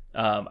price.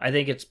 I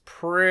think it's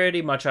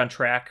pretty much on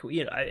track.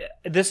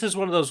 This is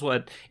one of those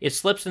it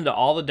slips into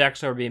all the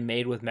decks that are being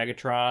made with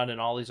Megatron and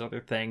all these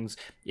other things.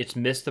 It's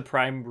missed the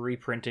Prime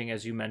reprinting,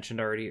 as you mentioned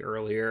already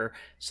earlier.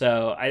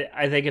 So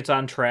I think it's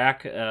on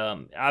track.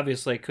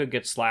 Obviously, it could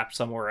get slapped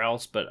somewhere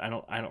else, but I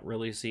don't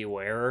really see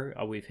where.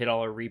 We've hit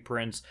all our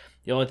reprints.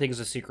 The only thing is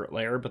a Secret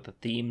Lair, but the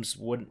themes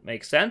wouldn't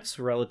make sense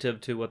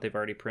relative to what they've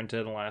already printed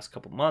in the last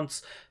couple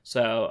months.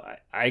 So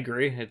I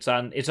agree. It's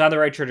on the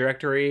right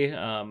trajectory.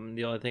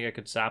 The only thing I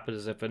could stop it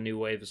is if a new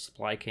wave of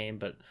supply came,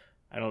 but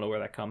I don't know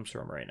where that comes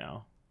from right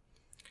now.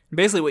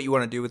 Basically, what you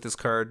want to do with this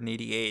card in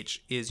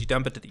EDH is you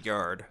dump it to the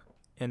yard,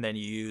 and then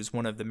you use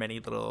one of the many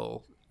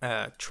little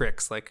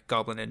tricks like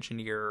Goblin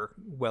Engineer,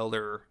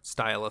 Welder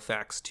style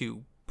effects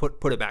to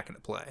put it back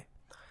into play.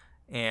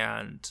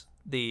 And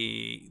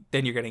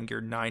then you're getting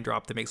your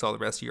 9-drop that makes all the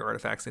rest of your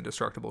artifacts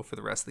indestructible for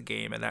the rest of the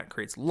game, and that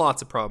creates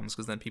lots of problems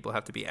because then people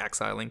have to be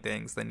exiling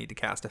things. They need to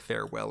cast a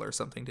Farewell or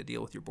something to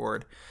deal with your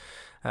board.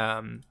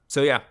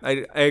 So yeah,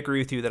 I agree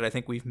with you that I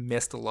think we've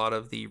missed a lot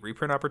of the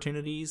reprint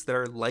opportunities that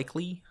are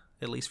likely,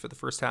 at least for the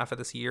first half of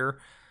this year.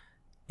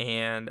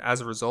 And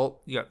as a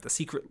result, you got the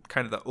secret,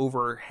 kind of the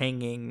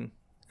overhanging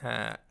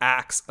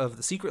axe of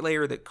the Secret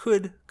Lair that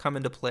could come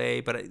into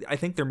play, but I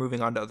think they're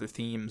moving on to other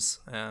themes.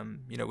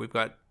 We've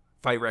got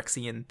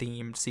Phyrexian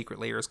themed Secret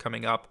Lairs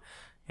coming up,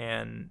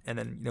 and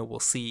then we'll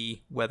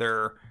see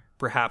whether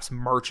perhaps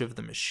March of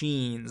the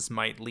Machines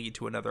might lead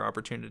to another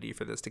opportunity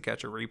for this to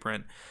catch a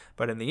reprint.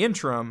 But in the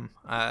interim,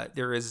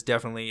 there is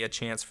definitely a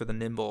chance for the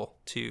Nimble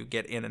to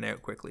get in and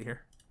out quickly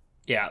here.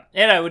 Yeah,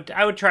 and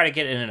I would try to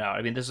get in and out.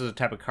 I mean, this is a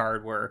type of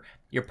card where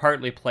you're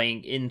partly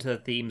playing into the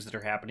themes that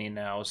are happening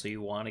now, so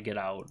you want to get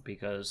out,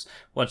 because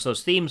once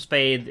those themes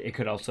fade, it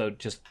could also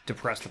just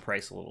depress the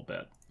price a little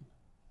bit.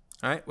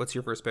 All right, what's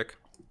your first pick?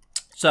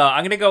 So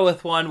I'm going to go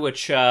with one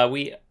which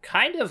we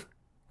kind of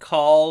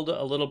called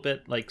a little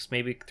bit, like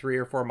maybe 3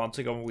 or 4 months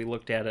ago when we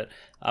looked at it,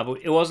 but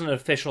it wasn't an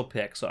official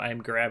pick, so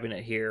I'm grabbing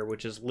it here,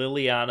 which is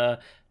Liliana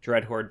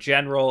Dreadhorde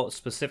General,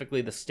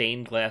 specifically the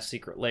Stained Glass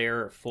Secret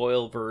Lair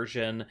foil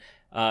version.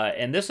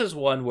 And this is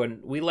one, when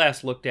we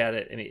last looked at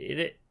it, I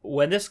mean,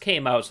 when this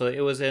came out, so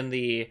it was in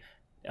the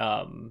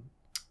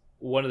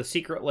one of the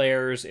secret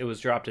layers, it was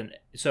dropped in.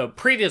 So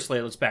previously,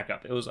 let's back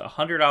up. It was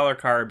 $100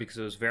 card because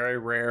it was very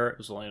rare. It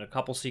was only in a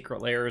couple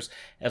secret layers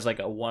as like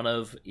a one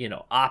of,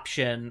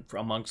 option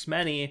amongst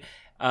many.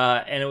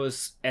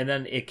 And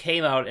then it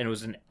came out and it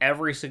was in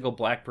every single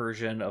black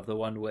version of the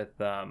one with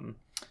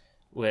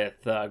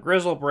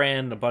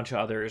Grizzlebrand, a bunch of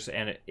others,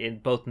 and in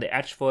both in the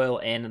etched foil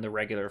and in the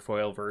regular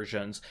foil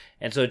versions.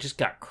 And so it just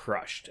got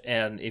crushed.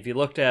 And if you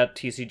looked at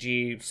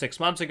TCG 6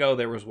 months ago,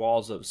 there was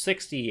walls of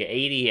 60,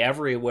 80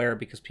 everywhere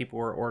because people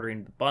were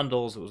ordering the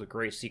bundles. It was a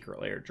great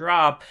secret layer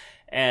drop.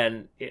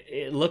 And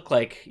it looked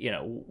like,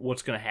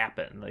 what's going to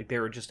happen. Like, they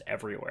were just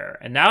everywhere.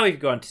 And now if you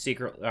go on to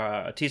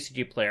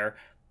TCG Player,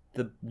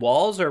 the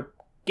walls are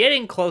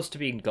getting close to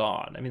being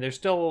gone. I mean, there's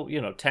still,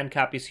 10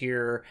 copies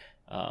here,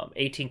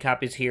 18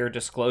 copies here.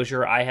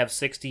 Disclosure, I have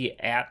 60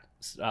 at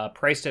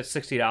priced at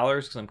 $60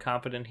 because I'm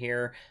confident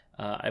here.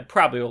 I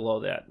probably will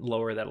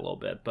lower that a little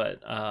bit,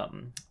 but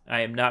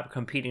I am not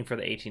competing for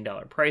the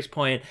 $18 price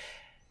point.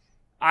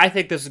 I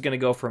think this is going to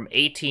go from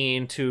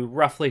 18 to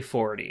roughly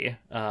 40,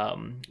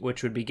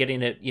 which would be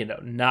getting it,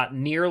 not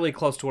nearly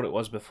close to what it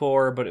was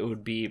before, but it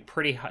would be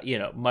pretty,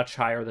 much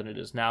higher than it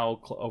is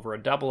now, over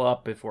a double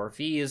up before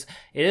fees.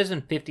 It is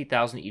in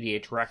 50,000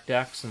 EDH rec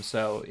decks, and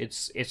so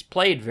it's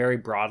played very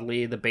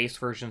broadly. The base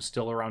version is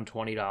still around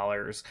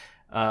 $20.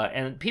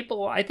 And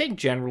people, I think,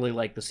 generally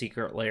like the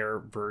secret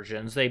layer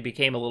versions. They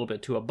became a little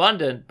bit too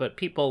abundant, but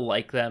people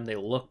like them. They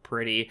look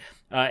pretty.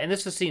 And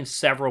this has seen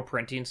several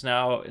printings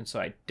now, and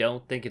so I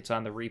don't think it's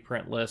on the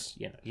reprint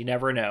list. You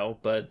never know,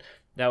 but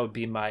that would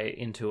be my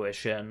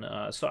intuition.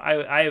 So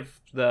I have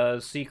the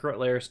secret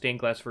layer stained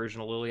glass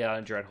version of Liliana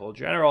and Dreadhole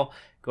General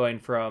going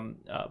from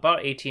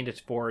about 18 to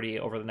 40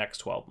 over the next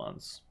 12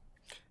 months.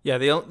 Yeah,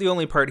 the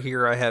only part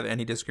here I have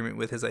any disagreement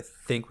with is I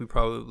think we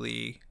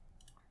probably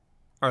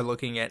are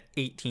looking at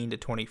 18 to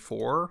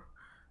 24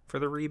 for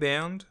the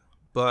rebound,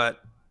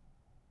 but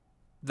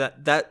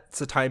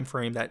that's a time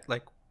frame that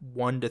like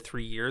 1 to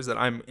 3 years that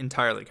I'm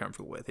entirely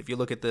comfortable with. If you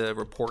look at the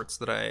reports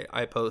that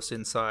I post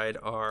inside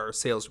our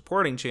sales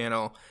reporting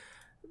channel,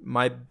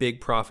 my big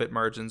profit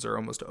margins are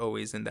almost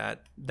always in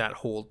that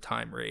hold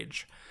time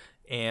range.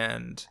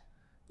 And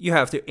you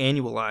have to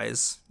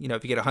annualize,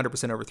 if you get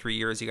 100% over 3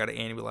 years, you got to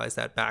annualize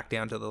that back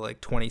down to the like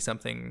 20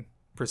 something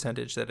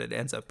percentage that it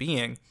ends up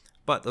being.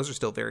 But those are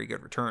still very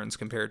good returns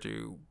compared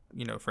to,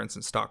 for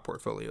instance, stock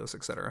portfolios,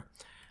 etc.,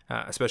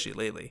 especially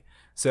lately.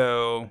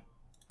 So,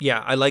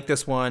 yeah, I like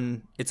this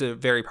one. It's a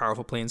very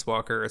powerful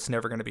Planeswalker. It's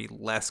never going to be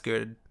less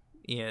good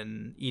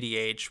in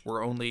EDH.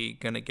 We're only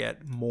going to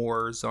get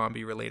more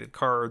zombie-related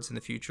cards in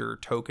the future,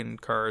 token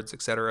cards,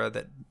 etc.,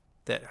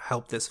 that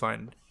help this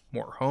find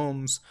more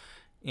homes.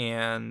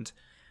 And,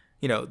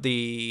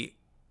 the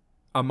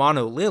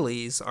Amano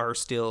Lilies are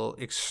still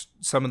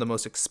some of the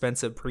most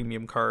expensive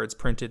premium cards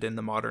printed in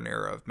the modern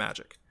era of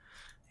Magic.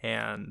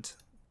 And,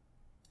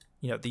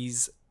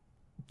 these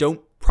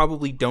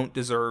probably don't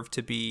deserve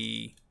to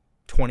be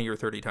 20 or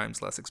 30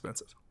 times less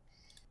expensive.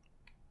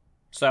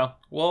 So,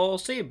 we'll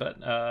see. But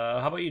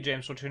how about you,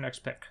 James? What's your next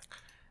pick?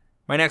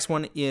 My next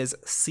one is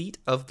Seat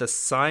of the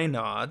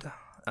Synod,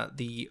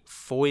 the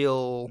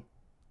foil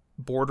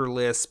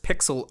borderless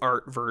pixel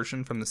art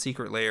version from the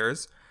Secret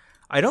Layers.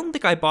 I don't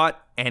think I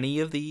bought any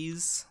of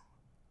these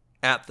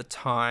at the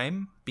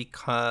time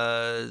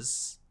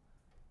because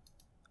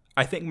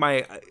I think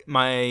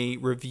my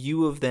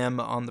review of them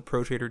on the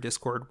Pro Trader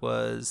Discord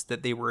was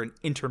that they were an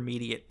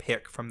intermediate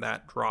pick from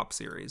that drop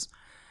series.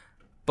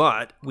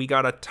 But we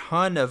got a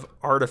ton of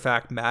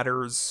Artifact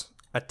Matters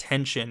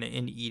attention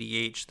in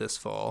EDH this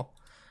fall,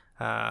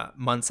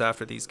 months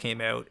after these came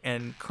out.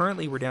 And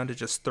currently we're down to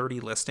just 30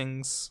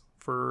 listings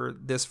for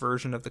this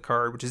version of the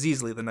card, which is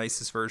easily the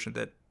nicest version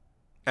that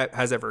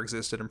has ever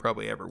existed and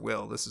probably ever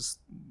will. This is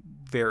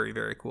very,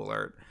 very cool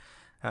art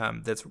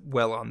that's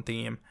well on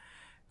theme.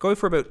 Going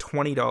for about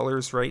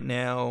 $20 right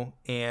now,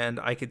 and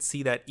I could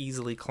see that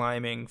easily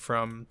climbing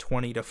from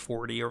 20 to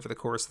 40 over the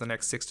course of the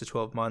next 6 to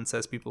 12 months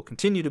as people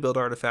continue to build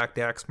artifact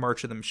decks.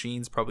 March of the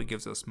Machines probably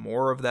gives us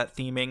more of that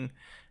theming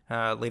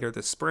later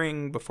this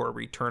spring before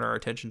we turn our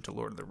attention to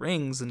Lord of the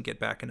Rings and get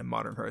back into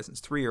Modern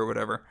Horizons 3 or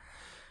whatever.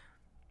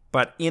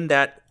 But in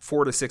that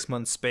 4 to 6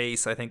 month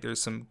space, I think there's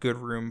some good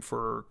room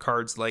for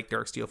cards like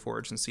Darksteel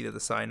Forge and Seat of the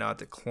Synod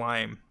to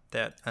climb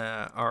that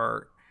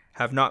are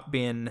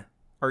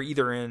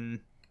either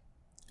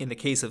in the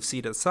case of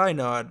Seat of the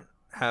Synod,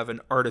 have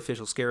an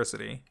artificial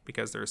scarcity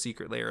because they're a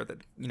secret layer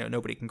that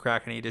nobody can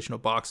crack any additional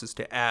boxes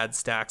to add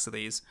stacks of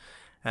these,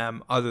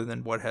 other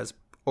than what has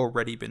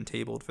already been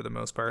tabled for the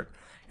most part.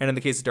 And in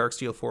the case of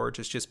Darksteel Forge,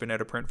 it's just been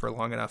out of print for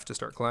long enough to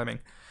start climbing.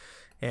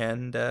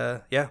 And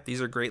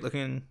these are great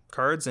looking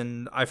cards,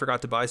 and I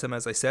forgot to buy some,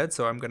 as I said,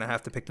 so I'm going to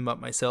have to pick them up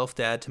myself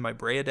to add to my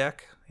Brea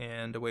deck,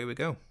 and away we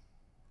go.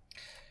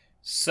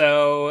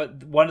 So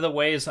one of the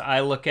ways I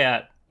look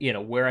at,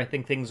 where I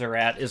think things are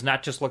at is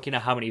not just looking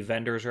at how many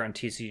vendors are on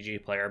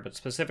TCG Player, but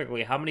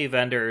specifically how many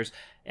vendors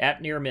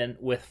at near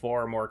mint with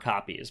 4 or more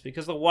copies,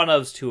 because the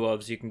one-ofs,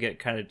 2-ofs, you can get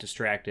kind of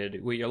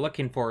distracted. What you're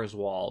looking for is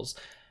walls.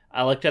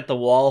 I looked at the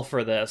wall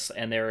for this,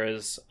 and there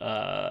is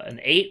an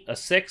 8, a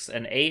 6,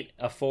 an 8,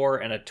 a 4,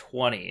 and a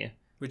 20.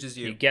 Which is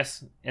you.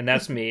 Guess, and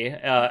that's me.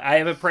 I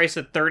have it priced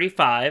at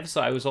 35,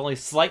 so I was only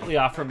slightly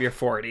off from your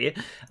 40.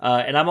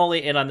 And I'm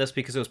only in on this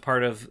because it was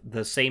part of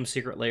the same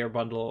Secret Lair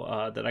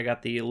bundle that I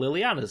got the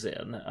Lilianas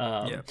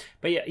in.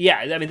 But yeah,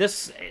 I mean,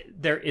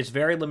 there is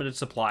very limited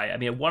supply. I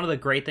mean, one of the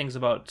great things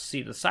about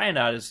Seed of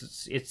Synod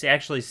is it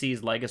actually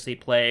sees legacy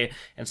play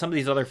and some of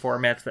these other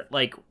formats that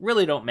like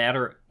really don't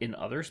matter in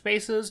other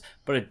spaces,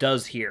 but it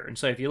does here. And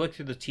so if you look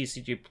through the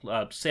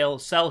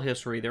TCG sell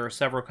history, there are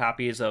several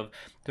copies of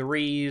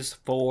 3s,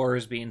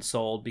 4s being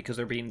sold because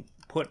they're being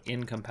put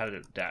in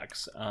competitive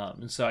decks.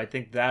 And so I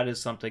think that is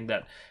something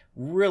that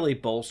really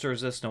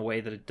bolsters this in a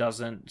way that it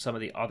doesn't some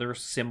of the other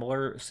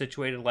similar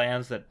situated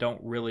lands that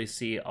don't really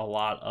see a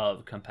lot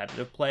of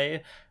competitive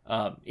play,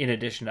 in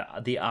addition to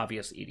the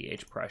obvious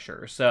EDH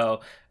pressure.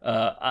 So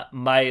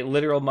my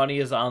literal money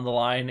is on the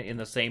line in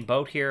the same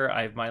boat here.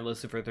 I have mine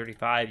listed for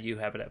 35. You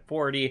have it at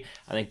 40.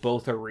 I think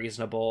both are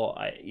reasonable.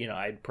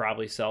 I'd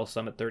probably sell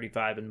some at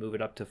 35 and move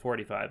it up to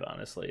 45,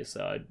 honestly.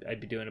 So I'd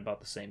be doing about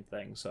the same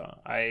thing. So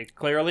I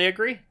clearly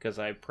agree because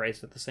I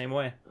priced it the same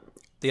way.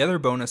 The other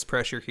bonus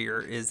pressure here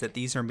is that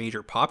these are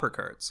major Pauper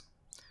cards.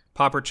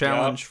 Pauper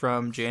Challenge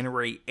from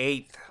January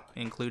 8th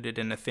included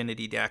an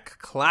Affinity deck,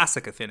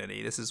 Classic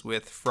Affinity. This is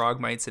with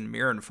Frogmites and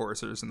Mirror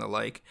Enforcers and the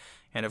like.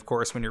 And of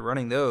course, when you're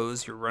running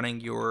those, you're running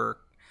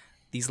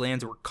these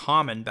lands were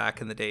common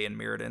back in the day in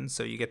Mirrodin,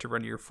 so you get to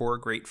run your 4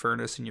 Great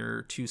Furnace and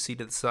your 2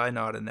 Seed of the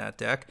Synod in that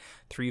deck,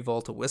 3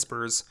 Vault of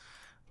Whispers,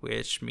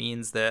 which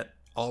means that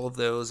all of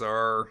those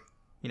are,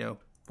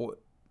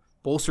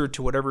 bolstered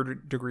to whatever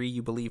degree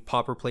you believe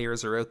Pauper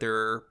players are out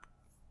there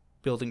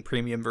building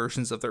premium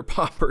versions of their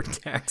Pauper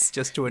decks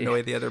just to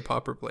annoy the other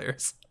Pauper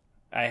players.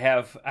 I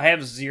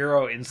have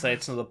zero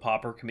insights into the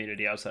Pauper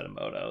community outside of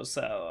Moto,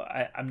 so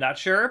I'm not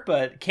sure,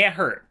 but it can't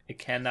hurt. It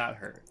cannot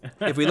hurt.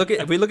 If we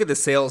look at the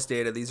sales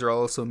data, these are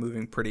also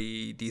moving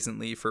pretty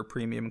decently for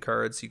premium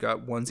cards. You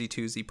got onesie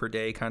twosie per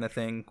day kind of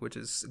thing, which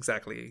is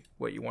exactly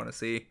what you want to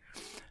see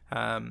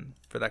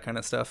for that kind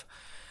of stuff.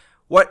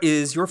 What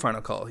is your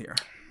final call here?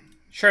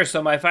 Sure.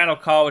 So my final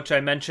call, which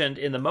I mentioned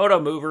in the Moto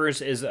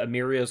Movers, is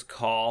Amiria's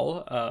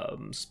Call,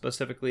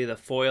 specifically the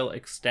foil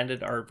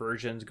extended art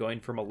versions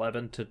going from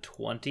 11 to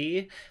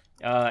 20.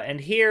 And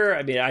here,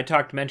 I mean,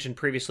 mentioned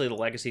previously the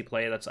legacy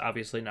play. That's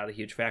obviously not a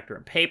huge factor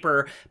in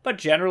paper, but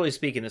generally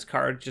speaking, this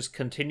card just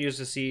continues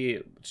to see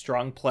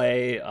strong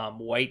play.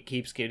 White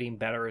keeps getting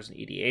better as an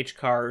EDH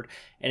card.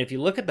 And if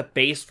you look at the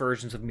base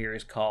versions of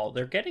Miri's Call,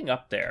 they're getting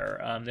up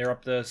there. They're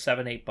up to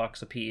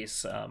 $7-8 a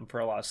piece for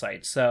a lot of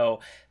sites.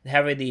 So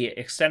having the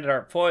extended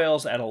art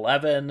foils at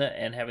 11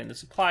 and having the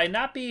supply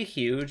not be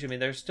huge. I mean,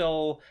 there's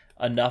still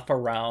enough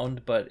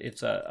around, but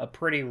it's a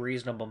pretty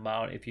reasonable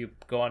amount. If you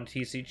go on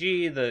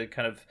TCG, the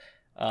kind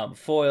of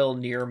foil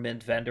near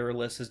mint vendor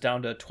list is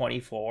down to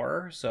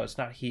 24, so it's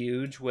not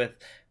huge, with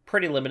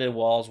pretty limited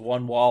walls.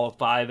 One wall of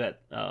 5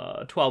 at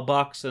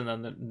 $12, and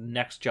then the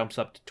next jumps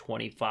up to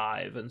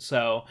 25. And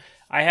so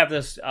I have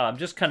this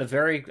just kind of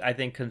very, I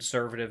think,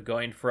 conservative,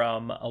 going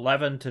from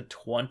 11 to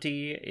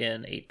 20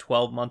 in a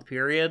 12-month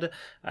period.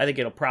 I think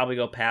it'll probably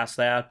go past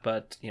that,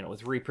 but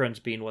with reprints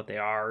being what they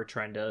are,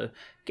 trying to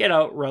get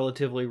out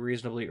relatively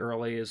reasonably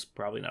early is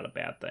probably not a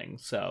bad thing.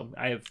 So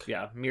I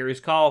have,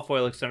 Miri's Call,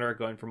 foil extender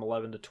going from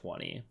 11 to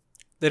 20.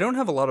 They don't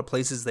have a lot of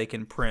places they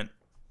can print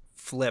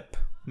flip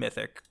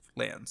mythic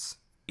lands.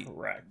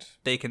 Correct.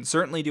 They can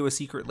certainly do a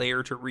Secret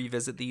Lair to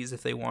revisit these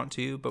if they want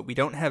to, but we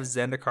don't have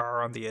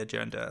Zendikar on the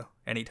agenda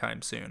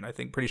anytime soon. I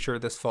think pretty sure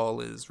this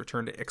fall is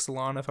Return to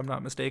Ixalan, if I'm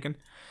not mistaken.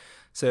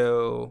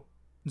 So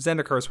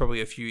Zendikar is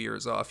probably a few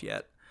years off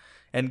yet.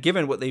 And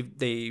given what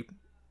they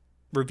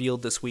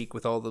revealed this week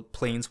with all the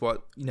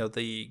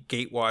the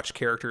Gatewatch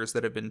characters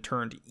that have been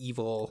turned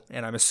evil,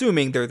 and I'm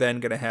assuming they're then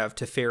going to have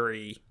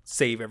Teferi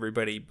save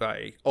everybody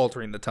by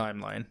altering the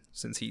timeline,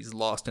 since he's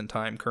lost in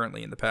time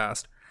currently in the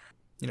past.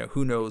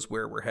 Who knows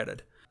where we're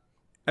headed.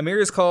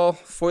 Amiria's Call,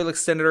 foil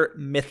extender,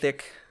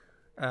 mythic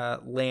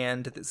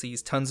land that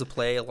sees tons of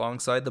play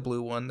alongside the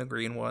blue one, the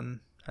green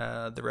one,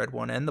 the red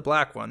one, and the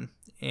black one.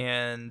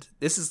 And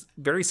this is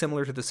very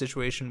similar to the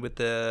situation with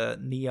the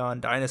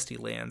Neon Dynasty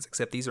lands,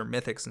 except these are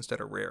mythics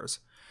instead of rares.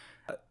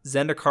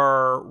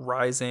 Zendikar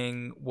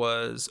Rising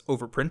was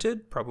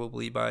overprinted,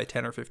 probably by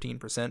 10 or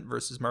 15%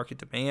 versus market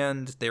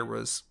demand. There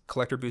was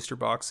collector booster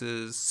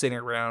boxes sitting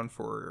around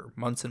for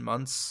months and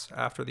months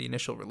after the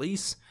initial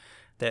release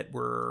that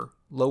were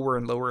lower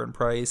and lower in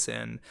price,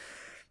 and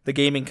the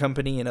gaming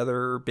company and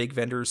other big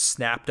vendors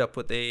snapped up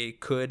what they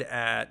could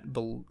at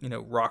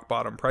rock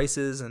bottom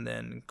prices and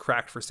then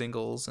cracked for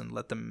singles and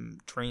let them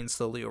drain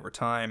slowly over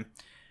time.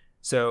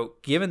 So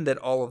given that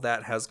all of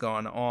that has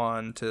gone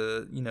on,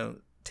 to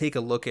take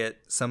a look at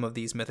some of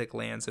these mythic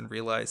lands and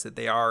realize that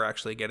they are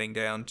actually getting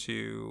down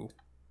to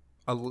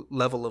a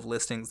level of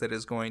listings that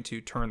is going to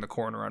turn the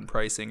corner on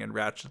pricing and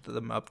ratchet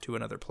them up to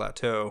another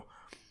plateau.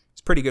 It's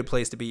a pretty good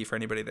place to be for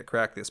anybody that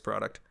cracked this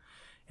product.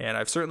 And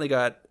I've certainly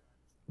got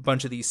a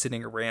bunch of these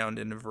sitting around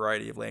in a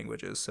variety of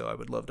languages, so I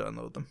would love to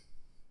unload them.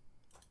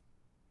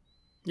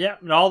 Yeah,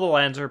 and all the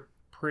lands are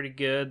pretty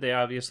good. They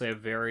obviously have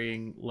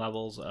varying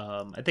levels.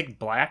 I think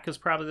black is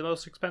probably the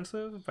most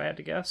expensive, if I had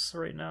to guess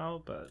right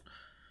now. But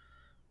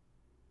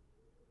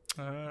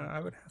I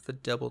would have to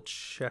double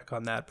check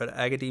on that. But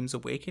Agadeem's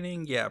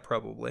Awakening, yeah,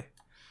 probably.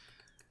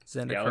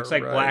 Zendikar it looks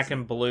like Rising. Black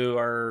and blue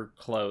are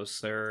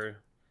close. They're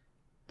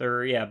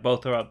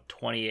both about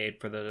 28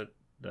 for the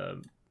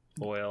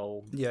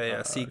oil.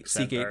 Yeah.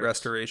 Seagate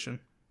Restoration.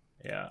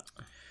 Yeah.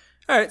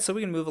 All right, so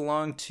we can move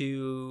along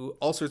to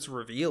all sorts of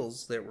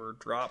reveals that were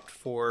dropped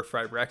for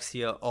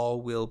Phyrexia.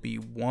 All will be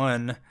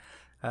one.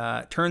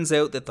 Turns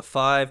out that the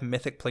 5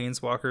 mythic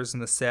planeswalkers in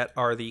the set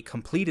are the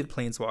completed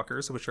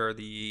planeswalkers, which are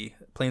the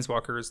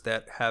planeswalkers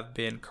that have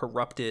been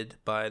corrupted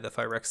by the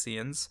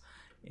Phyrexians.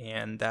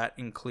 And that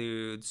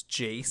includes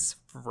Jace,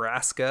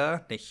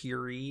 Vraska,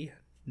 Nahiri,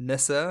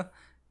 Nissa,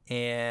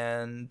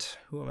 and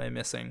who am I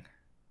missing?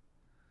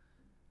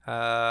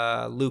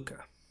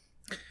 Luca.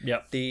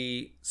 Yep.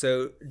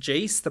 So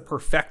Jace, the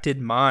Perfected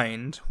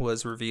Mind,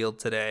 was revealed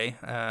today.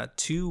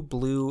 2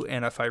 blue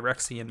and a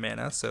Phyrexian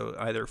mana, so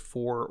either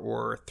 4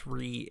 or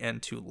 3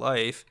 and 2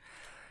 life.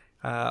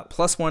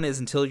 +1 is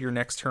until your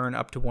next turn,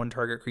 up to 1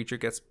 target creature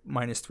gets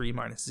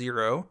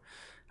 -3/-0.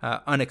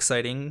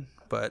 Unexciting,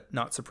 but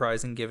not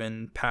surprising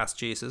given past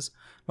Jaces.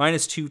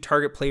 -2,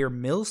 target player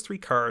mills 3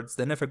 cards.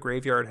 Then if a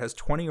graveyard has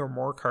 20 or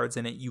more cards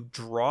in it, you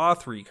draw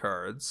 3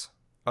 cards.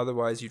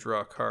 Otherwise, you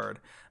draw a card.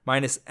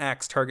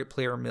 -X, target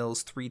player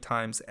mills 3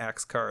 times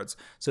X cards.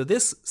 So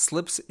this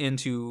slips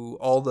into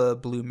all the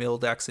blue mill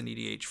decks in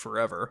EDH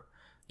forever,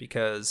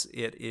 because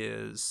it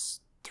is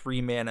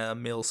 3 mana,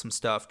 mill some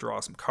stuff, draw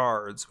some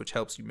cards, which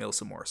helps you mill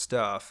some more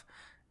stuff.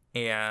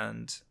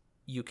 And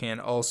you can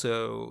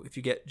also, if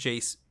you get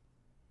Jace,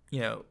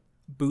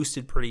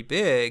 boosted pretty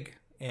big,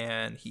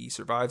 and he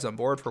survives on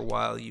board for a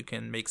while, you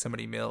can make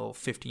somebody mill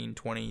 15,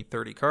 20,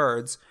 30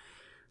 cards.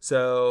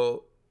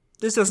 So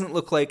this doesn't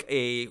look like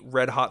a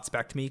red hot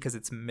spec to me because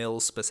it's mill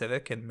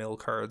specific, and mill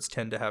cards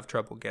tend to have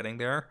trouble getting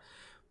there.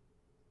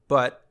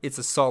 But it's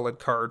a solid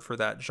card for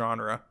that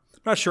genre.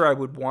 I'm not sure I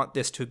would want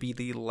this to be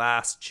the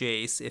last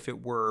Jace if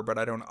it were, but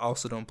I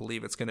also don't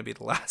believe it's going to be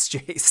the last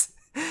Jace.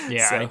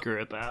 Yeah, so, I agree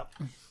with that.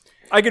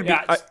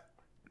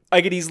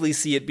 I could easily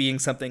see it being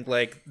something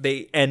like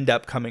they end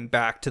up coming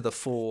back to the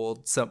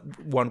fold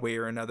one way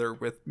or another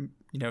with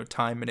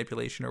time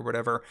manipulation or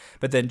whatever.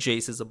 But then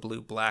Jace is a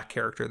blue-black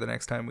character the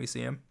next time we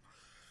see him.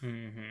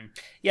 Mm-hmm.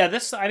 Yeah,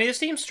 this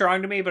seems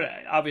strong to me, but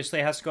obviously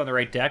it has to go in the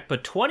right deck.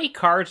 But 20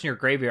 cards in your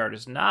graveyard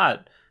is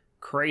not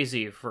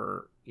crazy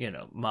for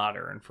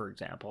Modern, for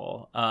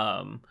example.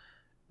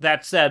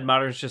 That said,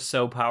 Modern's just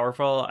so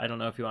powerful. I don't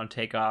know if you want to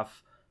take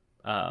off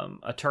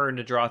a turn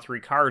to draw 3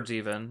 cards.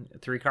 Even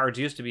 3 cards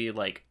used to be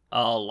like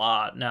a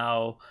lot.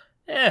 Now,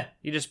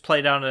 you just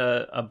play down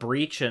a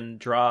breach and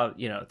draw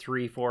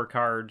 3-4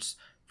 cards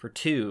for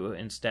 2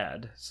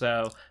 instead.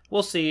 So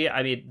we'll see.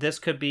 I mean, this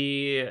could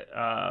be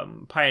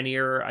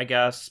Pioneer, I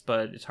guess,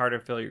 but it's hard to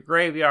fill your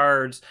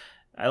graveyards.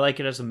 I like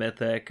it as a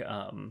mythic.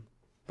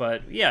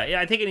 But yeah,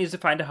 I think it needs to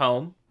find a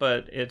home.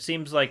 But it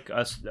seems like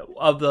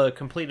of the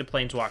completed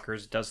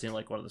Planeswalkers, it does seem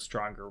like one of the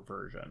stronger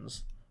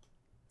versions.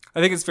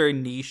 I think it's very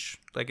niche.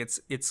 Like it's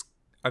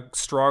a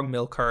strong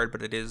mill card,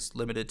 but it is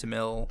limited to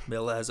mill.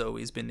 Mill has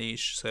always been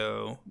niche,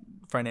 so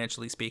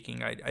financially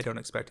speaking, I don't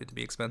expect it to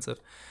be expensive.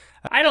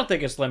 I don't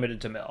think it's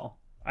limited to mill.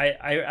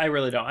 I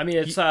really don't. I mean,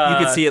 it's you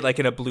could see it like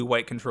in a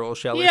blue-white control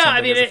shell. Or something.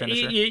 I mean, as a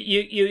finisher.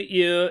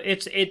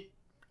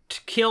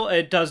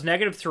 It does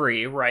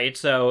 -3, right?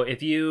 So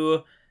if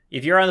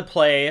you're on the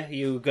play,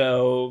 you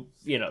go,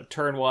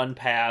 turn 1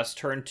 pass,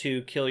 turn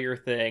 2 kill your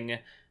thing,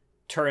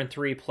 turn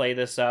 3 play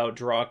this out,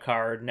 draw a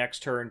card,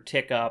 next turn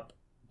tick up,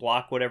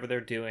 block whatever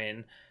they're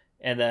doing,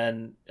 and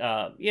then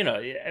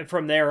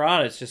from there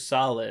on it's just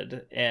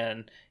solid.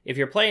 And if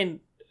you're playing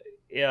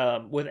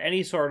with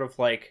any sort of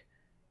like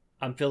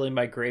I'm filling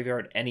my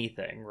graveyard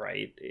anything,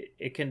 right,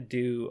 it can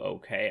do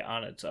okay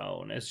on its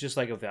own. It's just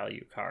like a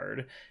value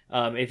card.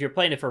 If you're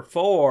playing it for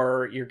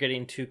 4, you're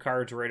getting 2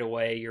 cards right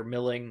away, you're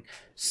milling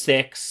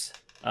 6.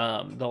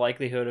 The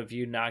likelihood of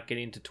you not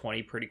getting to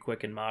 20 pretty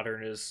quick in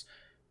Modern is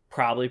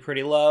probably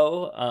pretty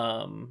low.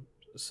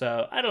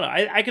 So I don't know,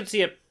 I could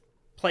see it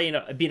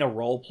being a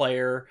role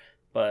player,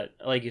 but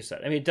like you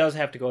said, I mean, it does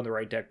have to go in the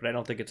right deck, but I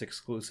don't think it's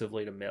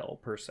exclusively to mill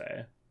per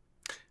se.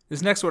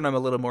 This next one I'm a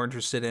little more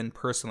interested in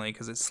personally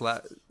because it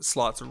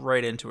slots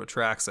right into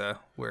Atraxa,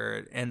 where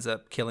it ends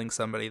up killing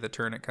somebody the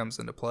turn it comes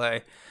into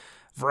play.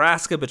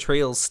 Vraska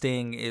Betrayal's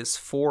Sting is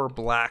 4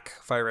 black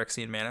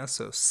Phyrexian mana,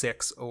 so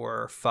 6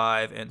 or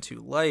 5 and 2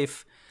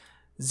 life.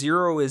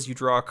 0 is you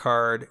draw a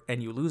card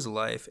and you lose a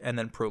life, and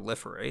then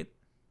Proliferate,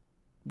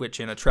 which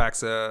in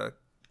Atraxa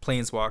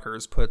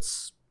Planeswalkers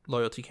puts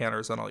loyalty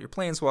counters on all your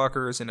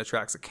Planeswalkers, and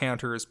Atraxa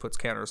counters puts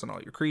counters on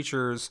all your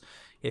creatures.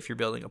 If you're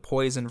building a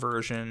poison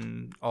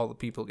version, all the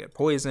people get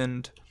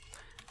poisoned.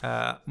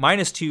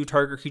 -2,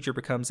 target creature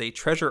becomes a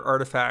treasure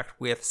artifact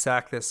with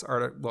sack this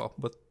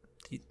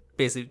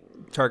basically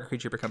target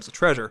creature becomes a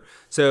treasure.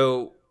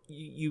 So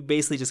you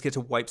basically just get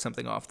to wipe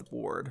something off the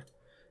board.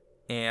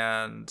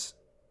 And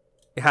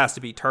it has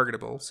to be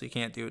targetable, so you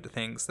can't do it to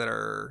things that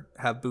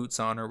have boots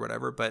on or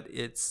whatever, but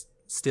it's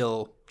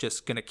still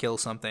just going to kill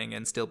something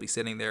and still be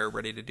sitting there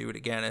ready to do it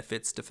again if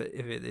it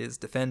is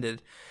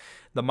defended.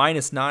 The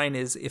 -9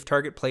 is if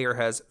target player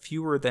has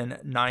fewer than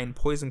 9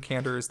 poison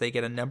counters, they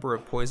get a number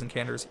of poison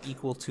counters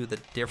equal to the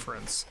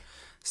difference.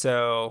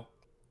 So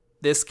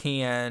this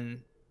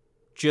can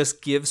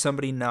just give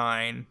somebody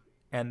 9,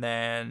 and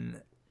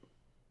then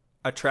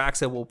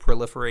Atraxa will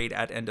proliferate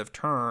at end of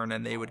turn,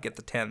 and they would get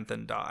the 10th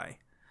and die.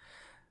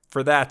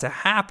 For that to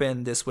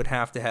happen, this would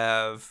have to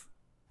have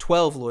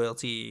 12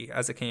 loyalty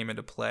as it came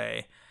into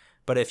play.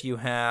 But if you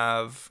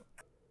have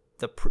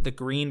the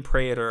Green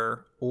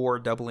Praetor or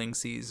Doubling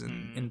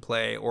Season in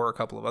play, or a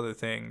couple of other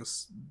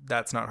things,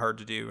 that's not hard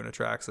to do in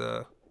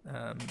Atraxa,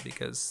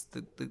 because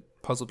the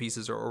puzzle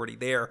pieces are already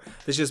there.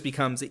 This just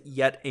becomes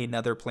yet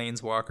another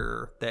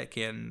Planeswalker that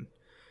can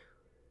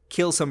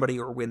kill somebody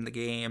or win the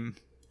game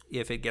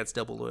if it gets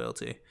double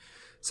loyalty.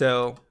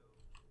 So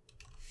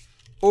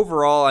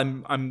overall,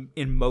 I'm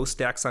in most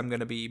decks, I'm going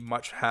to be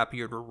much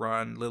happier to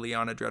run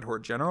Liliana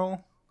Dreadhorde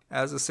General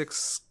as a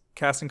 6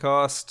 casting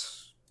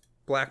cost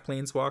black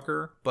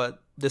Planeswalker,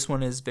 but this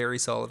one is very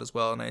solid as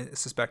well, and I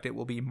suspect it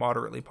will be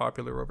moderately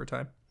popular over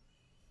time.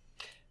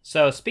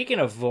 So speaking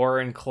of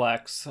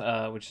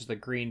Vorinclex, which is the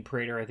Green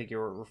Praetor I think you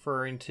were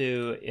referring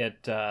to,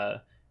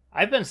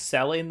 I've been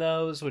selling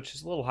those, which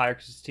is a little higher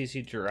because it's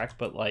TC Direct,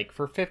 but like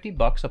for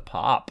 $50 a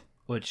pop,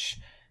 which,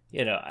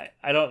 you know,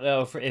 I don't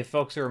know if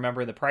folks are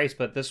remembering the price,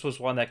 but this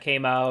was one that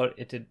came out.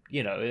 It did,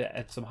 you know, it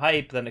had some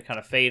hype, then it kind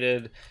of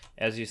faded.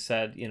 As you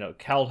said, you know,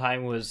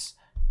 Kaldheim was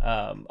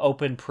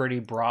open pretty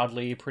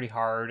broadly, pretty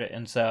hard,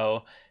 and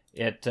so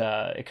it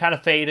kind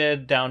of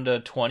faded down to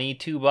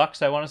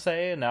 $22, I want to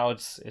say, and now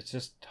it's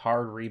just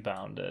hard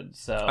rebounded.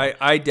 So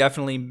I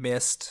definitely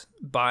missed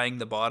buying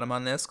the bottom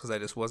on this because I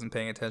just wasn't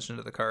paying attention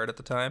to the card at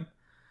the time.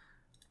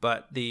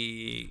 But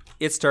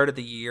it started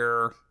the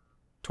year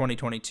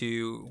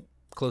 2022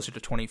 closer to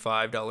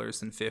 $25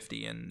 than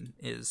 $50, and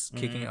is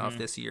kicking off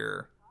this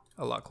year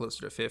a lot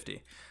closer to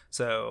 $50.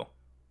 So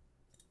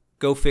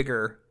go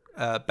figure.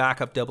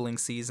 Backup Doubling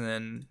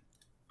Season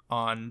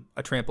on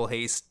a Trample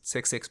Haste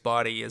 6/6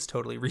 body is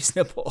totally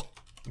reasonable,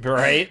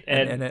 right?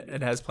 and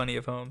it has plenty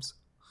of homes.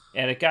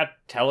 And it got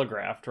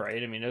telegraphed,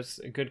 right? I mean, it's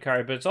a good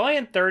card, but it's only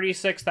in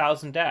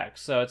 36,000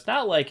 decks, so it's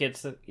not like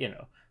it's, you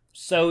know,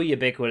 so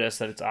ubiquitous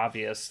that it's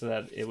obvious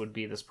that it would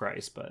be this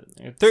price. But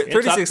it's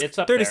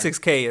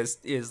 36K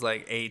is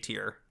like A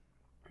tier.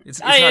 It's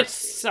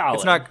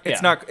solid.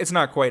 It's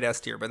not quite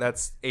S tier, but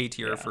that's A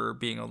tier for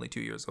being only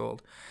 2 years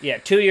old. Yeah,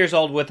 2 years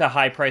old with a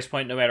high price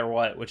point no matter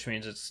what, which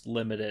means it's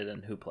limited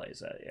in who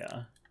plays it.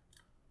 Yeah.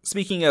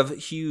 Speaking of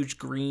huge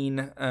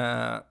green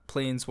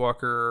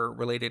Planeswalker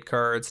related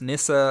cards,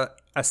 Nissa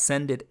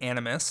Ascended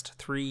Animist,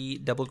 3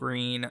 double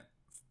green,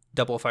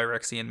 double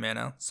Phyrexian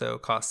mana, so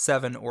cost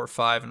 7 or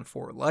 5 and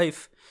 4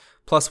 life.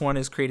 +1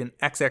 is create an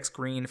XX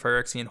green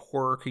Phyrexian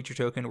horror creature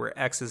token where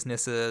X is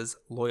Nissa's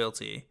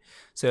loyalty.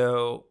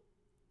 So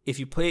if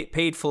you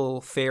paid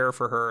full fare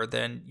for her,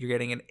 then you're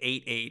getting an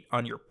 8/8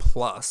 on your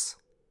plus.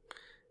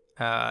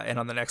 And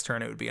on the next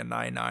turn, it would be a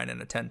 9/9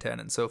 and a 10/10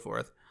 and so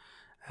forth.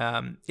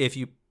 If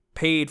you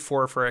paid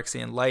for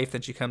Phyrexian life,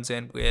 then she comes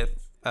in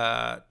with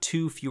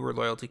 2 fewer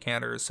loyalty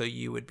counters, so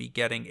you would be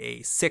getting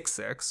a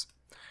 6/6.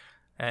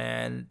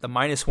 And the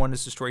 -1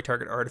 is destroy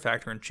target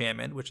artifact or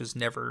enchantment, which is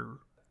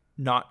never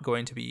not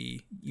going to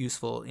be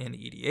useful in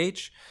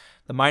EDH.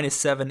 The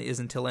 -7 is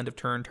until end of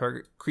turn,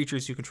 target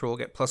creatures you control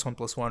get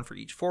 +1/+1 for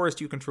each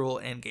forest you control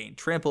and gain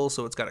trample,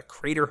 so it's got a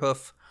Crater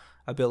Hoof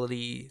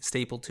ability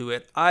stapled to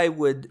it. I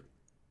would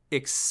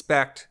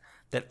expect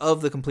that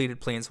of the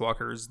completed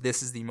Planeswalkers,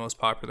 this is the most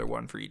popular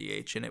one for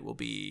EDH, and it will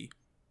be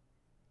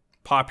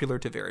popular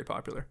to very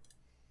popular.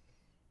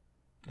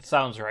 It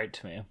sounds right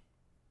to me.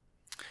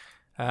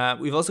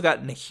 We've also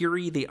got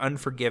Nahiri the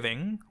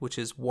Unforgiving, which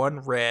is 1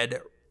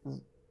 red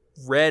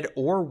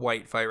or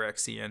white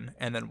Phyrexian,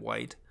 and then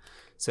white.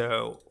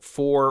 So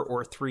 4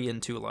 or 3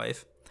 and 2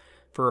 life.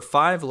 For a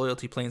 5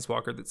 loyalty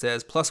Planeswalker that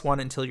says +1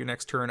 until your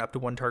next turn, up to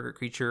 1 target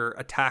creature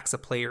attacks a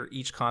player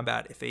each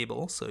combat if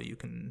able. So you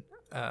can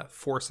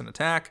force an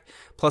attack.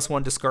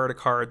 +1 discard a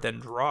card, then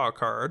draw a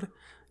card.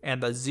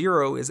 And the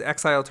 0 is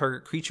exile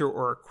target creature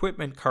or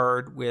equipment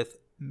card with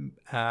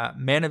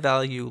mana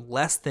value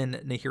less than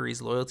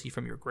Nahiri's loyalty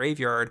from your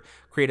graveyard.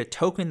 Create a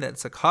token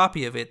that's a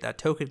copy of it. That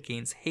token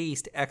gains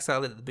haste,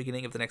 exile it at the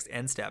beginning of the next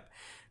end step.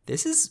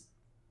 This is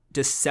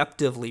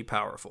deceptively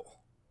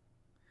powerful.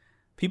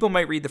 People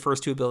might read the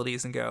first 2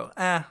 abilities and go,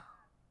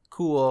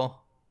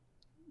 cool,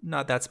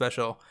 not that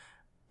special.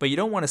 But you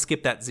don't want to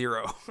skip that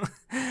 0.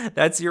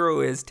 That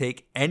 0 is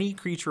take any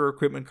creature or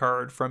equipment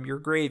card from your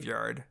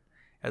graveyard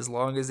as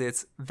long as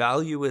its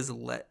value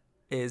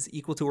is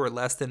equal to or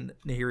less than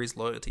Nahiri's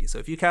loyalty. So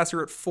if you cast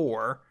her at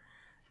 4,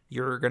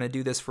 you're going to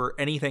do this for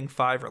anything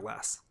 5 or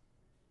less.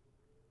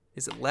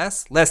 Is it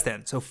less? Less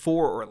than. So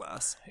 4 or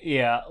less.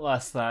 Yeah,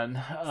 less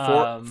than.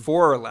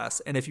 4 or less.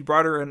 And if you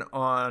brought her in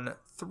on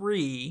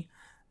 3,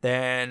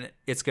 then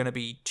it's going to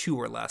be 2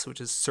 or less,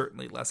 which is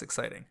certainly less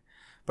exciting.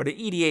 But in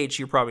EDH,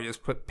 you're probably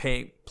just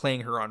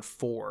playing her on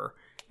 4.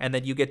 And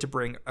then you get to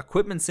bring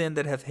equipments in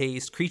that have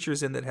haste,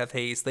 creatures in that have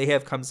haste. They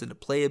have comes into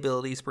play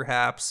abilities,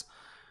 perhaps.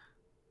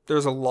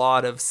 There's a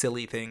lot of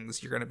silly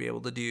things you're going to be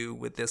able to do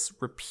with this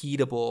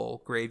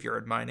repeatable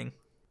graveyard mining.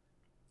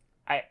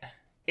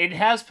 It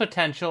has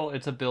potential.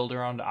 It's a build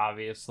around,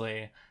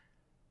 obviously.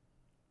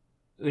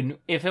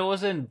 If it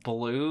was in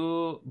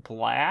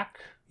black...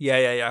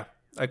 Yeah.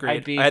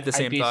 Agreed. I had the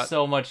same thought.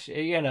 So much,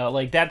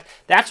 like that.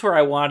 That's where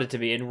I want it to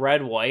be. In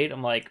red white,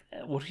 I'm like,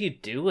 what do you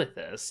do with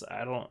this?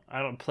 I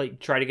don't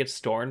try to get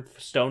stone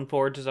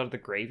forges out of the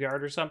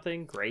graveyard or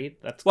something. Great.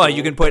 That's well, cool.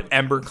 You can put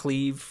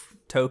Embercleave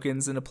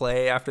tokens into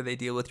play after they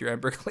deal with your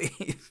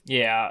Embercleave.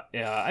 Yeah.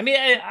 I mean,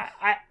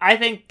 I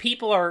think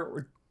people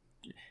are.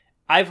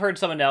 I've heard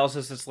some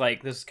analysis that's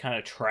like, this is kind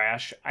of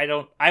trash.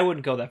 I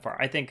wouldn't go that far.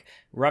 I think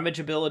rummage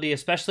ability,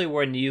 especially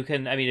when you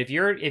can. I mean, if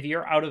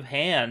you're out of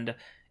hand.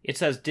 It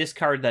says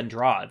discard then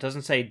draw. It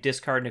doesn't say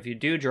discard if you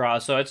do draw,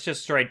 so it's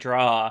just straight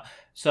draw.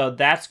 So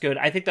that's good.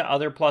 I think the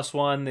other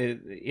 +1,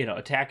 the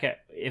attack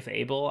if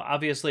able,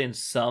 obviously in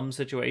some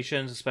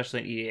situations, especially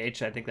in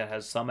EDH, I think that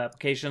has some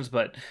applications,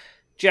 but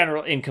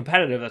in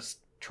competitive that's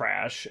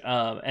trash.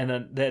 And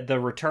then the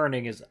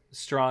returning is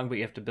strong, but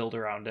you have to build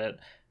around it.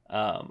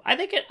 I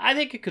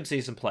think it could see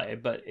some play,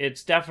 but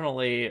it's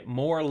definitely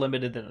more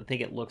limited than I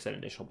think it looks at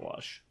initial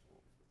blush.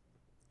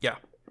 Yeah.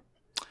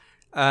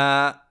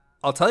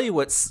 I'll tell you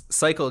what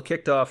cycle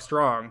kicked off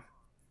strong.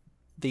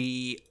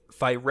 The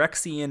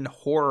Phyrexian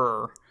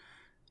Horror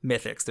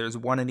mythics. There's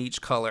one in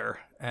each color.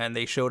 And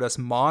they showed us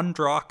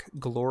Mondrock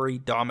Glory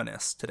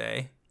Dominus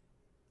today.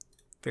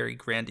 Very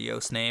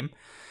grandiose name.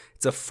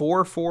 It's a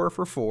 4/4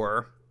 for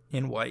 4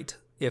 in white.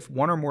 If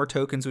one or more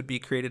tokens would be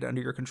created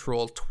under your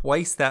control,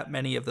 twice that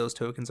many of those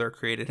tokens are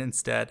created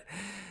instead.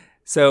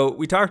 So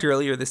we talked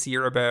earlier this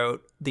year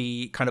about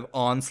the kind of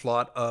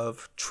onslaught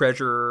of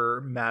Treasure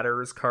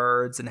Matters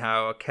cards and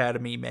how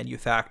Academy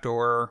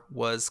Manufactor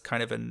was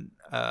kind of an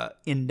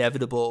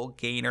inevitable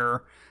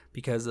gainer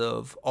because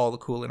of all the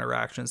cool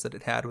interactions that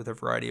it had with a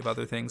variety of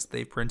other things that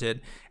they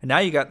printed. And now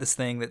you got this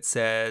thing that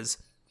says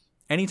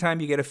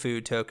anytime you get a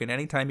food token,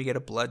 anytime you get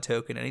a blood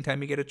token,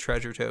 anytime you get a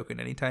treasure token,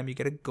 anytime you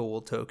get a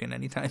gold token,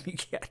 anytime you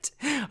get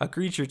a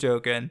creature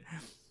token,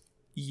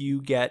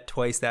 you get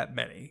twice that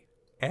many.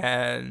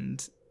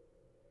 And,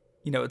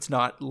 it's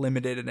not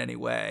limited in any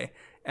way.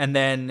 And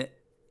then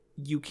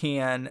you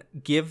can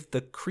give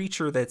the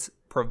creature that's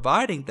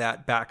providing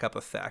that backup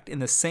effect in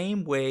the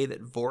same way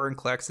that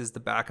Vorinclex is the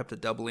backup to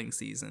Doubling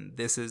Season.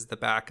 This is the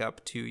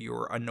backup to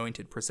your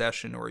Anointed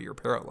Procession or your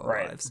Parallel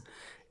Lives.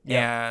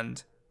 Yeah.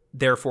 And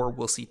therefore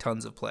we'll see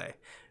tons of play.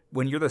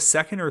 When you're the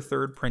second or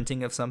third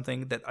printing of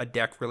something that a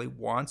deck really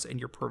wants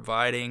and you're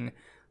providing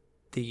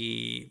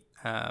the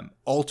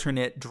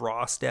alternate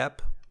draw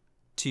step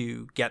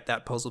to get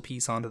that puzzle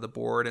piece onto the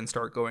board and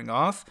start going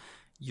off,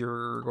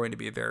 you're going to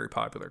be a very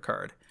popular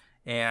card.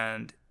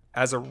 And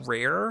as a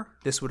rare,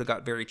 this would have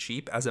got very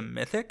cheap. As a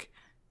mythic,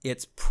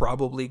 it's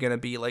probably going to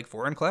be like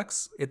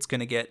Vorinclex. It's going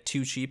to get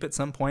too cheap at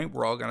some point.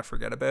 We're all going to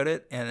forget about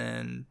it. And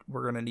then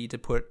we're going to need to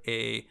put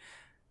a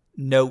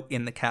note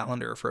in the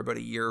calendar for about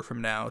a year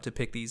from now to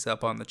pick these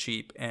up on the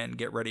cheap and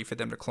get ready for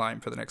them to climb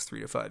for the next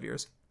 3 to 5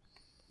 years.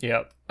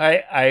 Yep,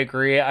 I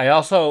agree. I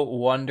also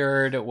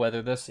wondered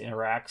whether this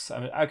interacts.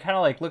 I kind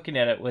of like looking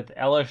at it with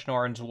Elesh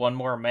Norn's 1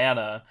 more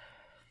mana,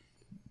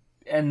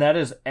 and that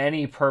is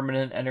any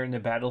permanent entering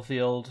the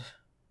battlefield.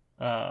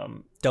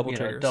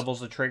 Doubles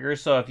the trigger.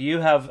 So if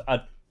you have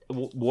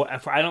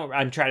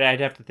I'd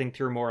have to think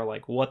through more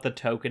like what the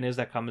token is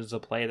that comes into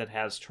play that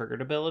has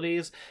triggered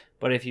abilities.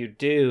 But if you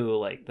do,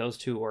 like those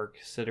two work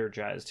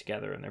synergize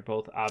together, and they're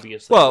both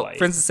obviously white.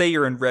 For instance, say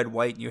you're in red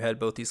white and you had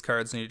both these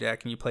cards in your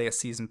deck, and you play a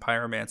Seasoned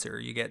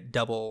Pyromancer, you get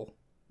double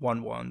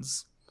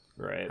 1/1s,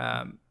 right?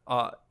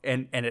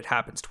 And it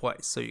happens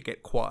twice, so you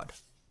get quad.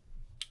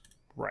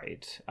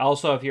 Right.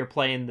 Also, if you're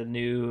playing the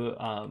new,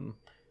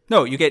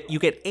 no, you get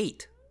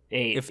 8.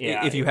 8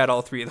 if you had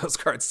all 3 of those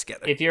cards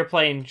together. If you're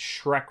playing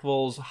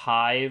Shrekvol's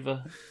Hive,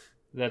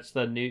 that's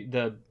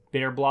the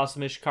Bitter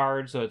Blossomish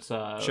card, so it's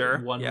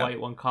one white,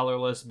 one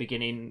colorless,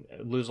 beginning,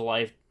 lose a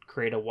life,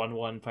 create a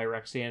 1/1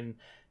 Phyrexian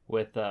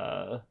with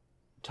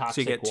toxic.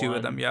 So you get 2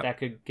 of them, yeah. That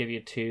could give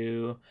you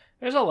 2.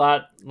 There's a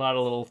lot of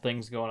little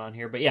things going on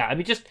here. But yeah, I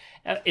mean, just,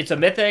 it's a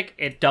mythic,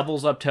 it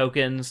doubles up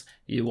tokens,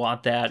 you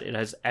want that, it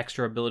has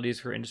extra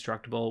abilities for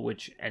Indestructible,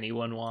 which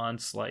anyone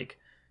wants, like,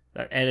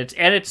 and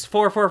it's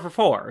 4/4 for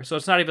 4, so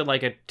it's not even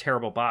like a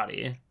terrible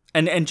body.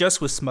 And just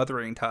with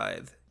Smothering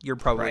Tithe, you're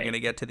probably going to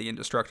get to the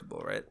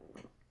Indestructible, right?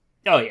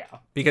 Oh yeah,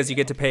 because you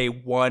get to pay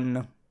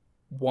one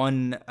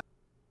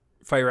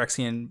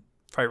Phyrexian.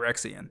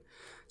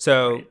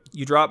 So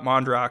you drop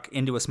Mondrock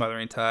into a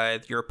Smothering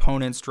Tithe. Your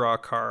opponents draw a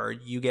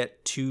card. You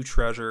get 2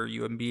 treasure.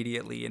 You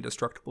immediately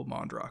Indestructible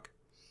Mondrock.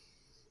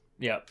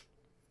 Yep.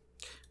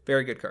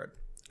 Very good card.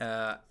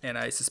 And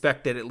I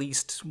suspect that at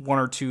least 1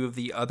 or 2 of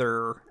the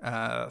other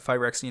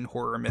Phyrexian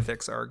Horror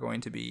mythics are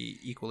going to be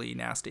equally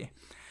nasty.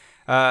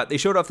 They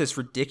showed off this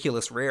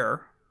ridiculous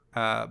rare,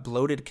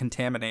 Bloated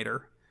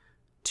Contaminator.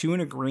 2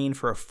 and a green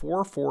for a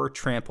 4/4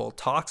 trample,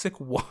 toxic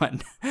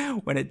 1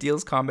 when it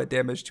deals combat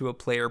damage to a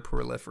player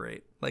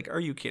proliferate. Like, are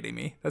you kidding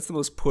me? That's the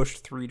most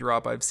pushed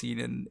 3-drop I've seen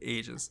in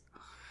ages.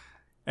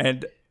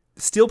 And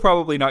still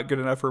probably not good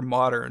enough for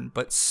modern,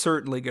 but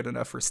certainly good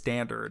enough for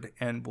standard.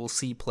 And we'll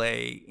see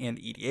play in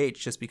EDH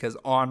just because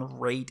on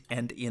rate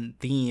and in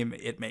theme,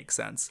 it makes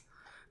sense.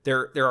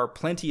 There are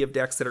plenty of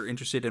decks that are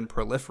interested in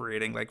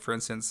proliferating. Like, for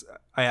instance,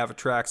 I have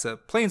Atraxa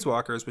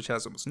Planeswalkers, which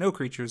has almost no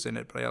creatures in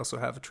it, but I also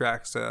have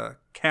Atraxa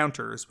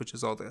Counters, which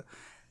is all the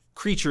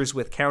creatures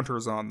with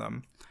counters on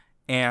them.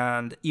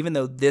 And even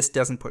though this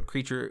doesn't put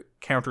creature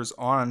counters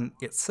on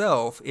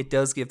itself, it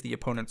does give the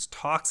opponents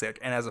Toxic.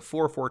 And as a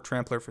 4/4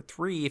 Trampler for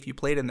 3, if you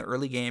play it in the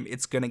early game,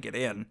 it's going to get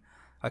in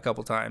a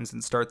couple times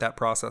and start that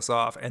process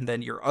off. And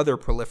then your other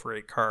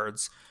proliferate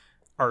cards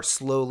are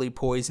slowly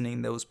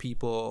poisoning those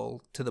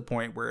people to the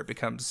point where it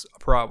becomes a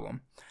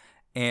problem.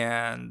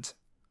 And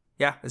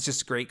yeah, it's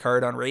just a great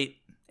card on rate.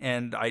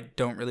 And I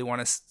don't really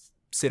want to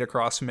sit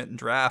across from it and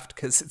draft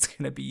because it's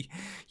going to be,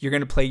 you're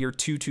going to play your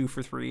 2/2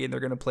 for 3 and they're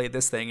going to play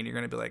this thing and you're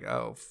going to be like,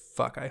 oh,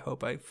 fuck, I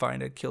hope I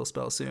find a kill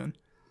spell soon.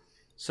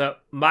 So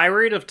my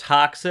read of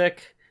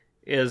Toxic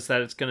is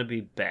that it's going to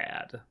be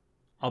bad.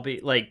 I'll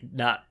be like,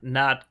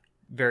 not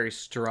very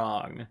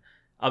strong.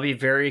 I'll be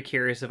very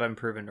curious if I'm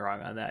proven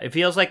wrong on that. It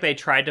feels like they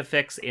tried to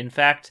fix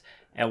Infect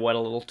and went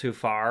a little too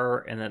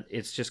far, and then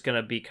it's just going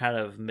to be kind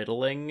of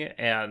middling,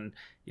 and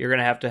you're going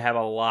to have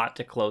a lot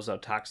to close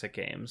out Toxic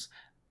games.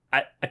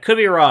 I could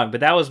be wrong,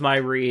 but that was my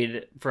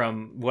read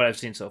from what I've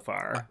seen so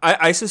far.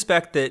 I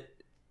suspect that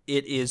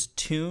it is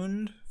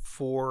tuned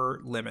for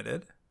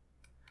limited,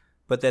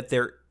 but that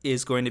there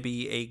is going to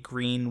be a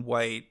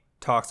green-white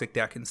Toxic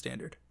deck in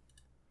Standard.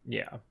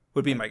 Yeah.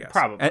 Would be my guess.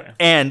 Probably.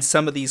 And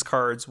some of these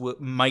cards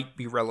might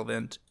be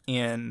relevant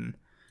in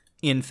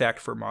Infect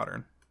for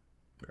Modern.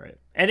 Right.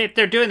 And if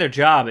they're doing their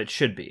job, it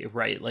should be,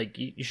 right? Like,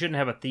 you shouldn't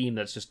have a theme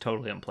that's just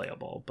totally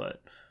unplayable,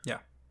 but... Yeah.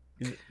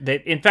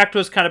 Infect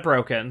was kind of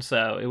broken,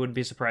 so it wouldn't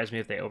be surprised me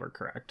if they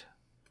overcorrect.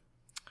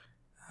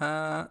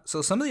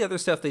 So some of the other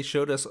stuff they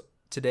showed us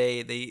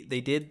today,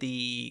 they did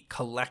the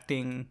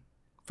collecting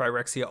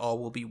Phyrexia All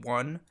Will Be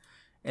One,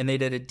 and they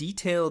did a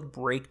detailed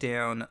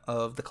breakdown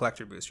of the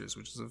collector boosters,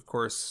 which is, of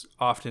course,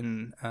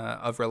 often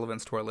of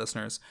relevance to our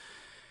listeners.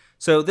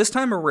 So this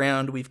time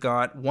around, we've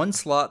got one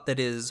slot that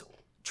is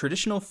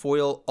traditional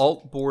foil,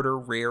 alt border,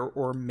 rare,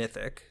 or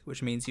mythic,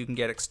 which means you can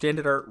get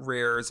extended art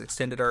rares,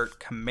 extended art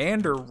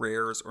commander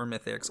rares or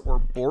mythics, or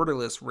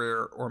borderless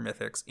rare or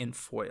mythics in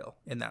foil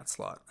in that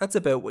slot. That's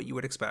about what you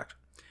would expect.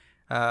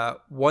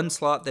 One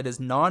slot that is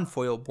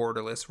non-foil,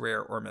 borderless,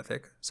 rare, or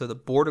mythic. So the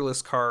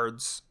borderless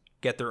cards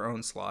get their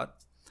own slot.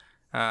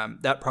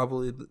 That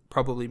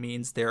probably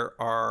means there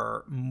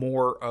are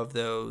more of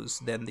those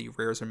than the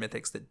rares or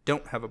mythics that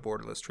don't have a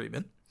borderless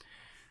treatment.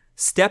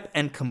 Step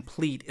and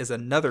complete is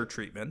another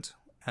treatment.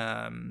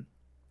 And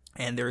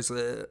there's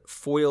a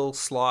foil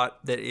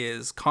slot that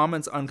is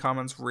commons,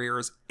 uncommons,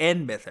 rares,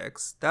 and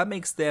mythics. That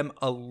makes them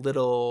a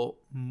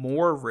little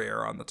more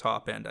rare on the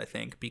top end, I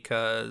think,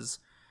 because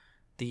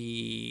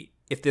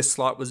if this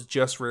slot was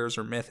just rares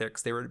or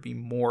mythics, there would be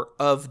more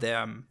of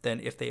them than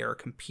if they are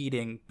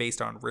competing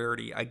based on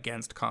rarity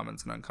against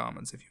commons and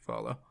uncommons, if you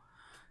follow.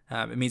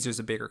 It means there's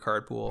a bigger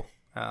card pool.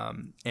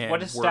 And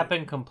what is step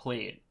and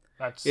complete?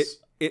 That's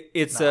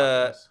it's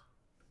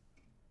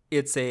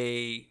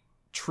a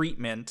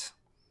treatment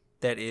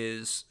that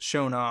is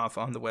shown off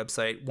on the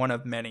website, one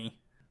of many.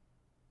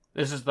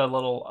 This is the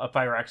little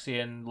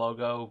Phyrexian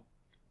logo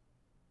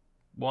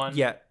one?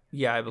 Yeah,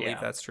 I believe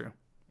that's true.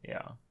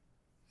 Yeah.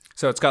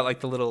 So it's got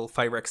like the little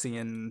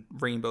Phyrexian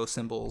rainbow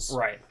symbols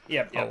all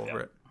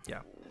over it.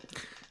 Yeah.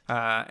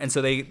 And so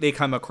they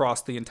come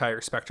across the entire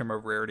spectrum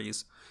of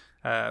rarities,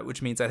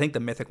 which means I think the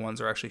mythic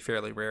ones are actually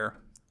fairly rare,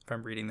 if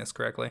I'm reading this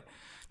correctly.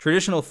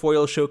 Traditional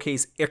foil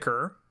showcase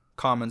Ichor,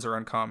 commons or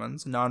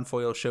uncommons.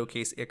 Non-foil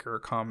showcase Ichor,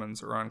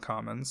 commons or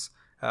uncommons.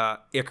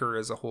 Ichor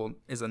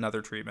is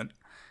another treatment.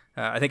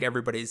 I think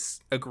everybody's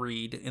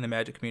agreed in the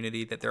Magic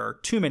community that there are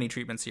too many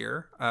treatments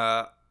here.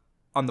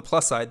 On the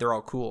plus side, they're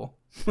all cool.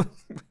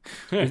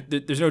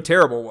 There's no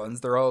terrible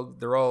ones. They're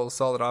all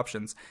solid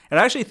options. And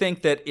I actually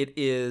think that it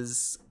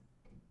is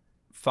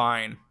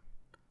fine.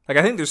 Like,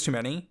 I think there's too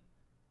many,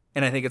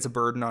 and I think it's a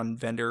burden on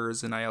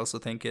vendors. And I also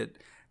think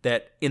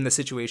that in the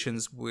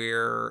situations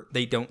where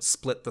they don't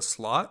split the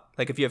slot,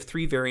 like if you have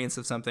 3 variants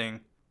of something,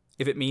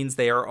 if it means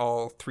they are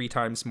all 3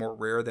 times more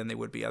rare than they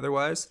would be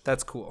otherwise,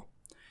 that's cool.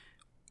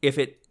 If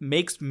it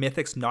makes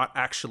mythics not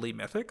actually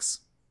mythics,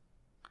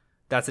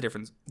 that's a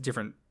different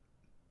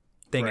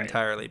thing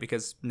entirely,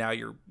 because now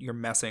you're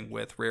messing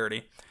with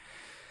rarity.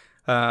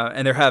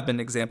 And there have been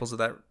examples of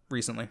that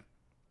recently.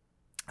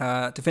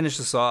 To finish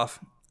this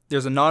off,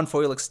 there's a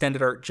non-foil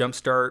extended art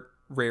jumpstart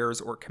rares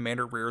or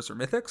commander rares or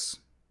mythics.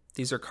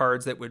 These are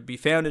cards that would be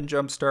found in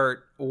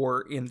Jumpstart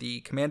or in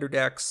the commander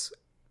decks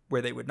where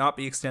they would not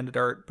be extended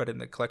art, but in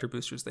the collector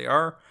boosters they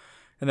are.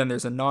 And then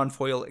there's a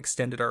non-foil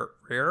extended art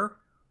rare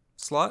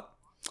slot.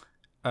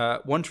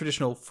 1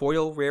 traditional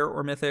foil rare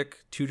or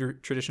mythic, 2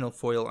 traditional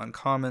foil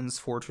uncommons,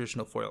 4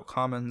 traditional foil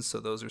commons, so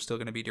those are still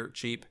going to be dirt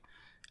cheap.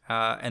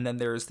 And then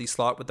there's the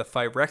slot with the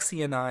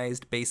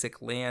Phyrexianized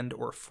basic land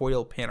or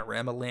foil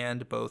panorama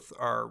land. Both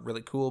are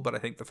really cool, but I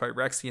think the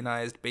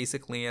Phyrexianized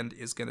basic land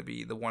is going to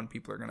be the one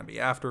people are going to be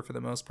after for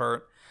the most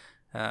part,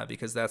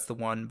 because that's the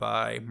one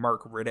by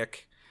Mark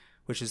Riddick,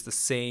 which is the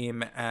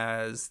same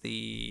as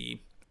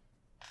the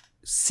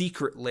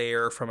Secret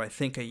Lair from I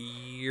think a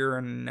year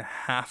and a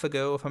half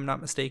ago, if I'm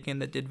not mistaken,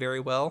 that did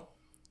very well.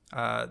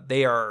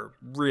 They are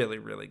really,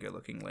 really good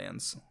looking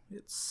lands.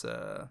 It's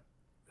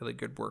really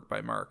good work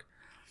by Mark.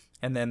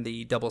 And then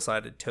the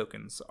double-sided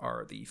tokens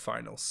are the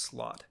final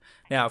slot.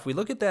 Now, if we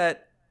look at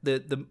that,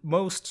 the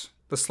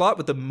slot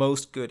with the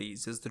most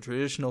goodies is the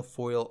traditional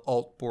foil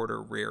alt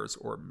border rares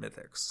or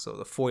mythics, so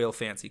the foil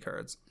fancy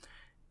cards.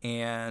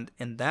 And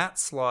in that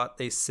slot,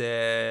 they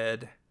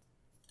said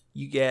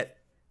you get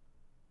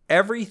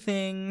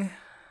everything.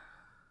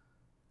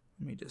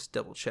 Let me just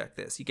double check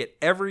this. You get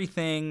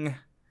everything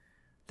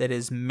that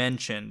is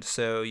mentioned.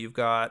 So you've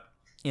got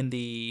in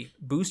the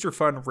Booster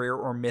Fund rare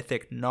or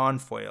mythic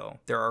non-foil,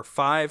 there are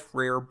 5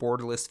 rare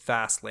borderless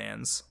fast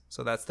lands.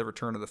 So that's the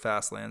return of the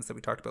fast lands that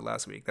we talked about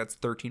last week. That's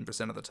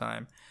 13% of the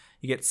time.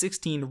 You get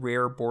 16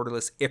 rare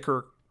borderless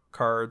Ichor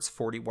cards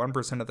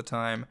 41% of the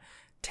time.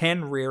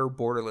 10 rare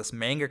borderless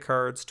manga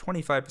cards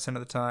 25% of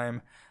the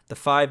time. The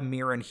 5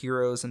 Mirran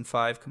heroes and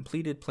 5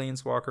 completed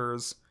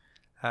planeswalkers.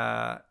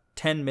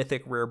 10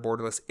 mythic rare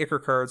borderless Ichor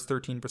cards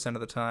 13% of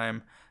the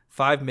time.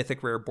 5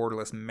 mythic rare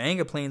borderless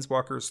manga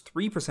planeswalkers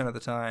 3% of the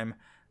time.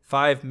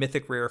 5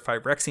 mythic rare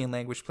Phyrexian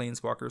language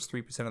planeswalkers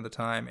 3% of the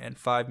time, and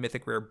 5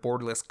 mythic rare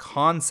borderless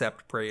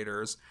concept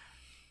praetors.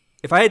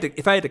 If I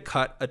had to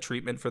cut a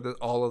treatment for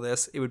all of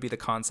this, it would be the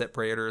concept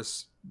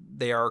praetors.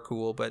 They are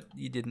cool, but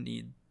you didn't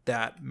need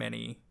that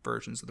many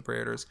versions of the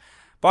praetors.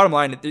 Bottom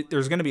line,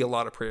 there's going to be a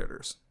lot of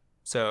praetors.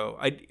 So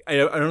I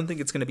don't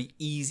think it's going to be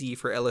easy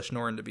for Elesh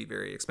Norn to be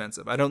very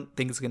expensive. I don't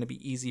think it's going to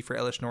be easy for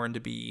Elesh Norn to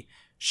be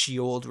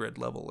Sheoldred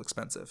level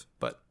expensive,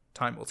 but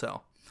time will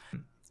tell.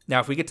 Now,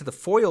 if we get to the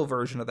foil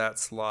version of that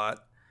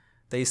slot,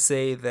 they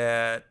say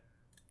that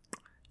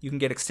you can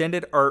get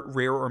extended art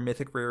rare or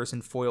mythic rares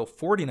in foil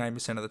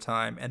 49% of the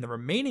time, and the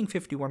remaining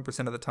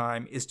 51% of the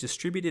time is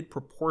distributed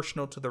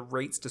proportional to the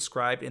rates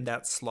described in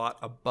that slot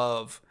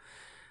above.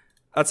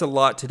 That's a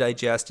lot to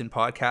digest in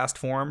podcast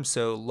form,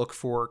 so look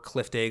for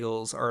Cliff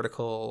Daigle's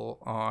article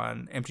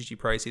on MTG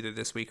Price either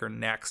this week or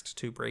next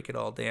to break it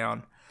all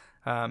down.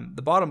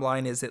 The bottom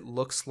line is it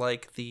looks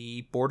like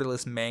the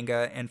borderless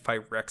manga and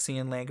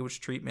Phyrexian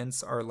language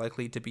treatments are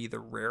likely to be the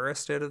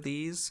rarest out of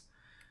these.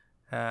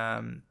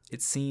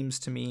 It seems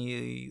to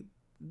me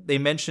they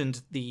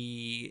mentioned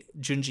the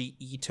Junji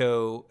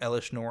Ito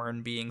Elesh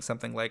Norn being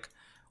something like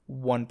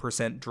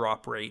 1%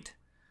 drop rate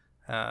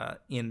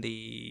in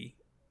the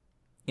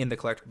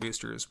collector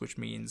boosters, which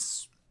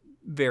means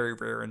very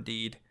rare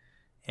indeed,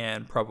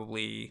 and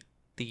probably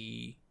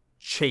the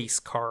chase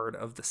card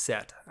of the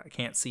set. I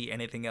can't see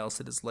anything else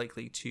that is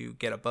likely to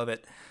get above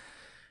it.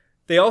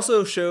 They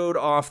also showed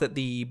off that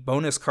the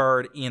bonus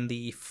card in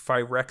the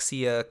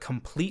Phyrexia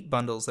complete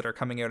bundles that are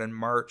coming out in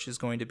March is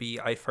going to be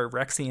a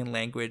Phyrexian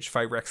language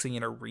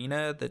Phyrexian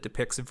arena that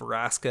depicts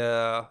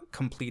Vraska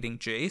completing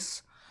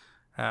Jace,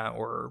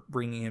 or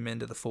bringing him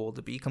into the fold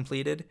to be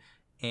completed.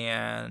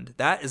 And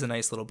that is a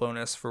nice little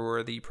bonus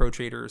for the pro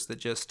traders that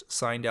just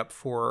signed up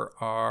for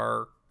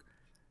our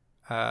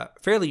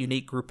fairly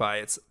unique group buy.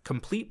 It's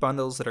complete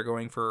bundles that are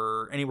going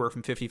for anywhere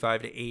from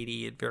 55 to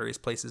 80 at various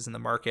places in the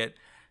market,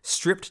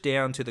 stripped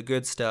down to the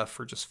good stuff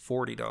for just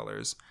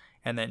 $40,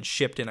 and then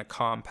shipped in a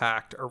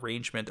compact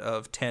arrangement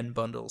of 10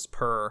 bundles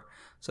per.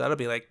 So that'll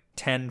be like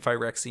 10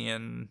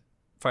 Phyrexian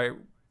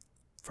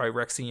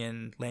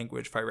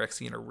language,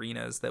 Phyrexian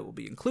arenas that will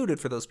be included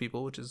for those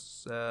people, which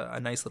is a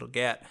nice little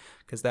get,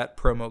 because that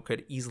promo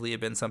could easily have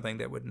been something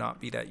that would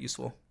not be that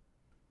useful.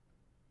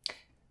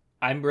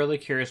 I'm really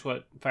curious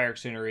what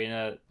Phyrexian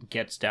Arena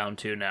gets down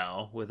to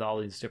now with all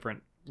these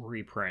different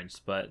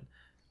reprints, but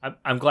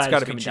I'm glad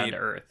it's coming down to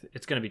earth.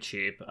 It's going to be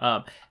cheap.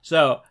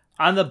 So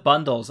on the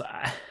bundles,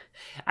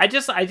 I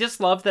just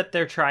love that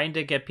they're trying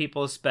to get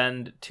people to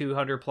spend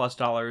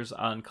 $200+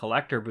 on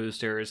collector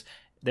boosters.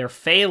 They're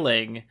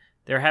failing.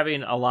 They're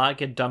having a lot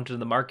get dumped into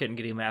the market and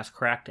getting mass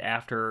cracked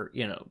after,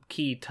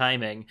 key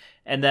timing.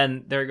 And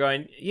then they're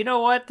going, you know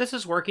what? This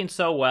is working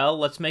so well.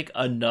 Let's make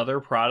another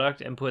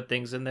product and put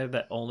things in there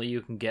that only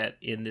you can get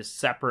in this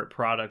separate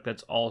product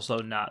that's also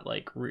not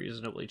like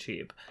reasonably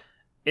cheap.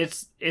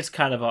 It's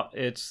kind of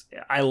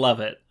I love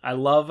it.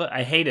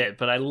 I hate it,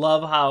 but I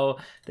love how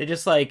they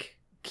just like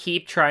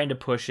keep trying to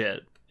push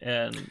it.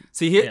 And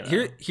see,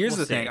 here's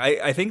the thing.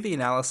 I think the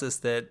analysis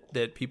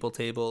that people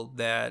table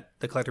that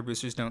the collector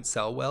boosters don't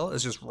sell well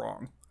is just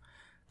wrong.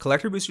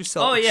 Collector boosters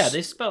sell. Oh yeah,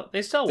 they sell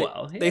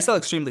well. Yeah. They sell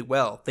extremely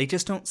well. They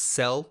just don't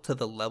sell to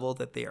the level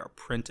that they are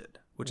printed,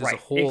 which is a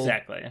whole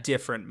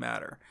different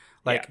matter.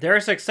 Like they're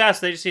a success.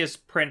 They just see us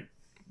print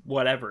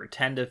whatever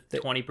 10 to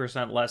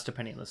 20% less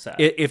depending on the set.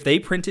 If they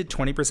printed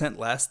 20%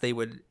 less, they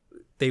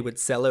would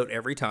sell out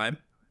every time.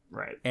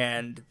 Right.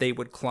 And they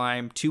would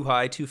climb too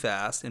high too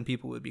fast, and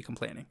people would be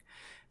complaining.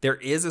 There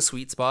is a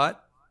sweet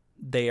spot.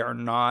 They are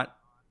not.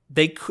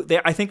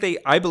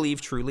 I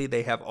believe truly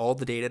they have all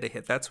the data to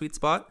hit that sweet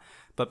spot,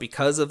 but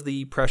because of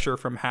the pressure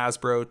from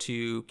Hasbro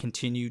to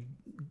continue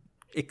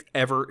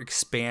ever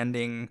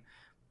expanding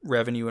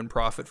revenue and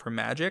profit from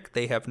Magic,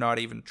 they have not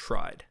even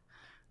tried.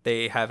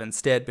 They have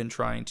instead been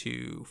trying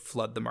to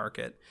flood the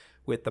market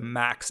with the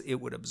max it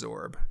would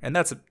absorb, and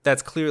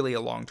that's clearly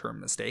a long-term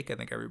mistake. I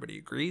think everybody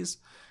agrees.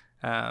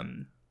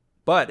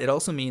 But it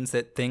also means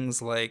that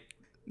things like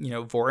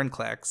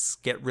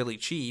Vorinclex get really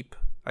cheap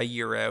a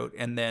year out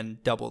and then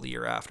double the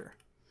year after.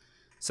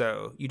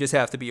 So you just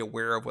have to be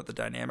aware of what the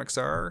dynamics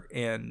are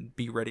and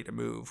be ready to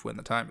move when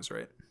the time is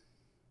right.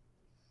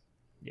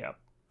 Yeah.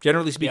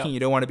 Generally speaking, you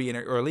don't want to be in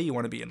early, you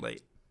want to be in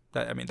late.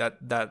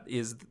 That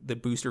is the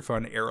Booster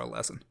Fund era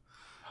lesson.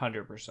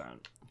 100%.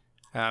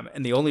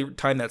 And the only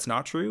time that's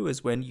not true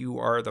is when you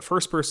are the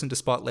first person to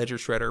spot Ledger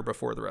Shredder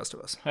before the rest of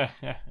us.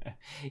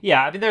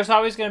 Yeah, I mean, there's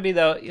always going to be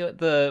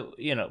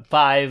the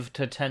 5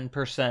 to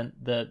 10%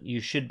 that you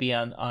should be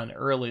on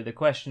early. The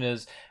question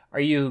is, are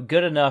you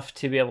good enough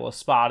to be able to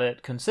spot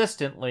it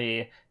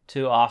consistently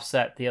to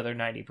offset the other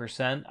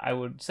 90%? I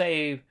would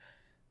say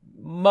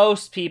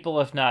most people,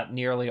 if not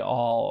nearly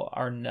all,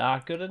 are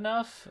not good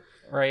enough,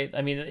 right?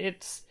 I mean,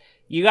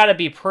 you got to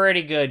be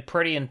pretty good,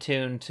 pretty in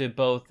tune to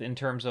both in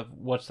terms of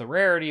what's the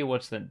rarity,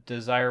 what's the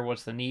desire,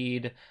 what's the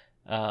need.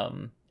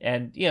 And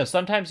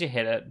sometimes you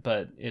hit it,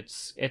 but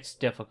it's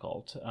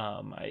difficult.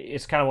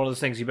 It's kind of one of those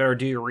things you better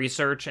do your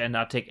research and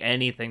not take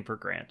anything for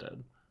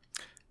granted.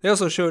 They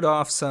also showed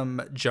off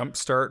some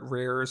Jumpstart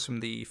rares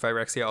from the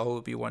Phyrexia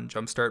All-Will-Be-One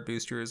Jumpstart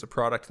boosters, a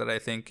product that I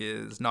think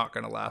is not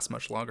going to last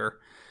much longer.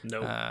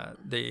 No.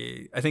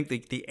 I think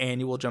the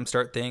annual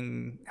Jumpstart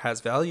thing has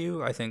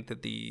value. I think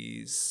that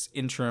these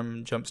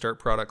interim Jumpstart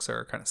products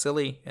are kind of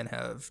silly and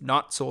have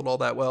not sold all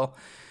that well.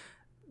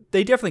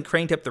 They definitely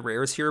cranked up the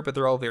rares here, but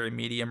they're all very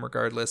medium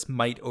regardless.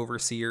 Might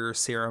Overseer,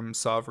 Serum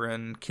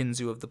Sovereign,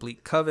 Kinzu of the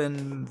Bleak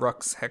Coven,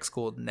 Rux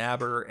Hexgold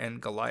Nabber, and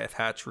Goliath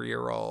Hatchery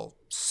are all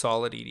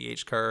solid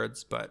EDH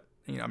cards, but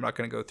I'm not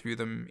going to go through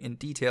them in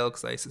detail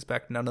because I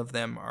suspect none of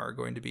them are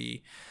going to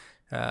be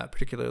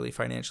particularly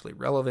financially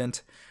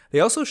relevant.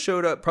 They also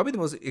showed up, probably the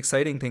most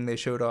exciting thing they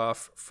showed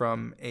off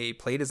from a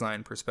play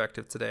design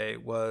perspective today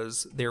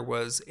was there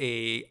was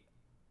a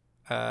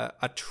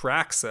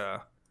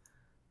Atraxa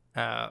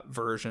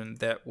version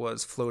that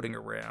was floating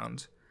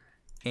around,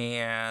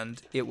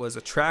 and it was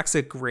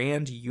Atraxa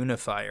Grand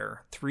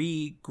Unifier,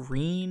 3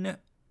 green,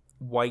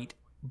 white,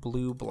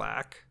 blue,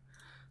 black,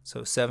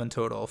 so 7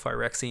 total.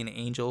 Phyrexian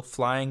Angel,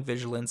 Flying,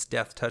 Vigilance,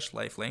 Death Touch,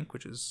 Lifelink,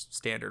 which is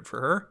standard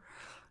for her.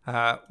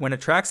 When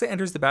Atraxa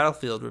enters the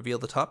battlefield, reveal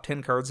the top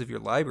 10 cards of your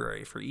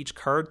library. For each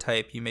card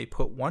type, you may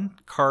put 1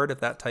 card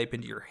of that type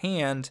into your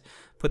hand,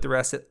 put the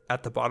rest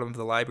at the bottom of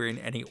the library in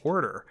any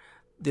order.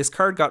 This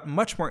card got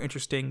much more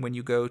interesting when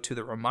you go to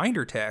the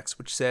reminder text,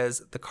 which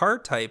says the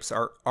card types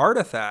are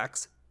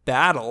artifacts,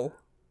 battle,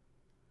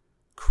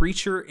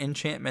 creature,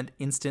 enchantment,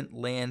 instant,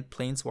 land,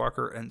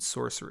 planeswalker, and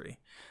sorcery.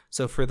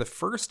 So for the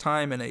first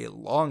time in a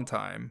long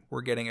time,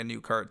 we're getting a new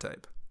card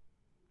type,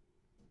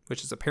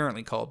 which is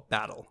apparently called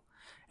battle.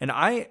 And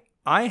I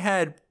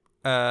had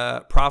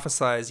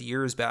prophesized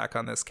years back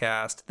on this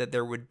cast that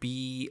there would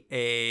be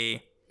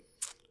a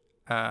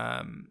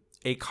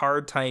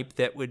card type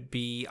that would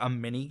be a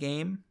mini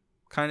game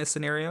kind of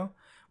scenario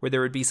where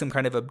there would be some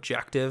kind of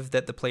objective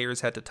that the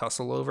players had to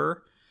tussle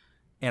over.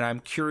 And I'm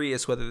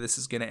curious whether this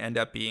is going to end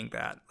up being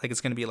that. Like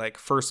it's going to be like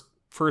first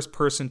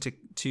person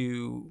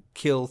to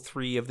kill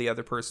 3 of the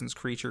other person's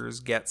creatures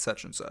gets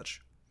such and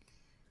such.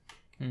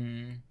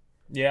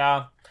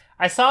 Yeah.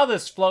 I saw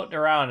this floating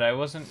around. I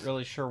wasn't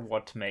really sure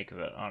what to make of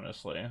it,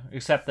 honestly,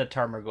 except that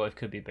Tarmogoyf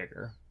could be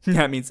bigger.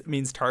 Yeah, it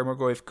means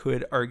Tarmogoyf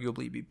could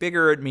arguably be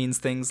bigger. It means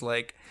things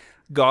like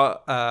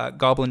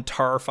Goblin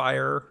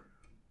Tarfire.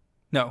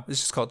 No,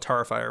 it's just called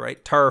Tarfire,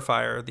 right?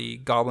 Tarfire, the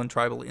Goblin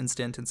Tribal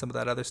Instant, and some of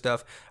that other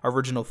stuff.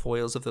 Original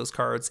foils of those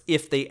cards,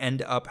 if they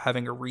end up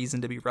having a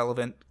reason to be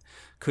relevant,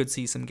 could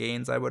see some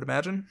gains, I would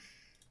imagine.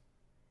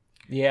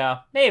 Yeah,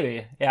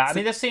 maybe. Yeah, I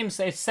mean, this seems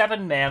it's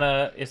 7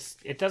 mana.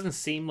 It doesn't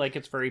seem like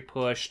it's very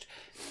pushed.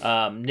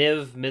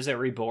 Niv Mizzet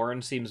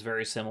Reborn seems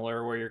very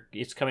similar, where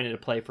it's coming into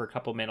play for a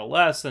couple mana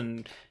less,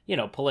 and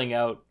pulling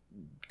out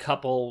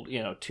couple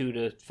 2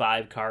 to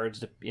 5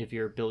 cards if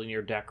you're building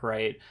your deck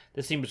right.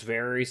 This seems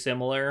very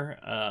similar.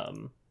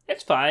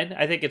 It's fine.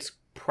 I think it's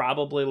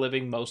probably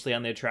living mostly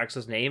on the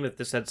Atraxa's name. If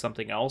this had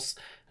something else,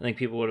 I think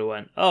people would have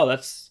went, oh,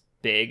 that's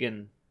big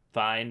and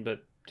fine,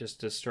 but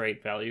just a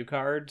straight value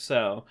card.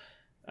 So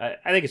I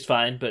think it's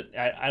fine, but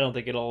I don't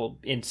think it'll,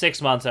 in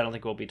 6 months, I don't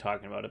think we'll be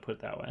talking about it, put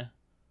it that way.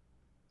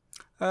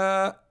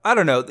 I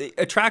don't know.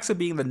 Atraxa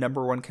being the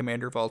number 1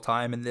 commander of all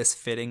time, and this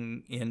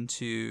fitting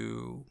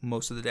into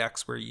most of the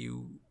decks where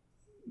you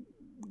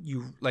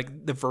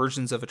like the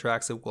versions of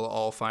Atraxa will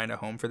all find a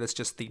home for this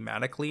just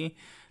thematically.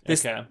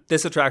 This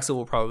Atraxa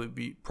will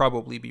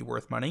probably be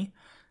worth money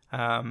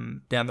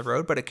down the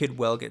road, but it could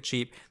well get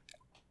cheap.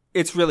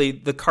 it's really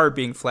the card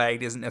being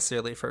flagged isn't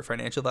necessarily for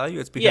financial value.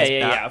 It's because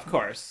of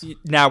course.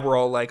 Now we're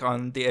all like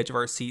on the edge of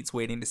our seats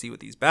waiting to see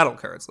what these battle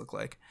cards look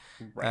like,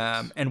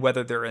 right. And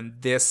whether they're in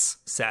this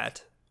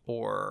set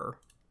or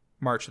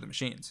March of the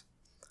Machines,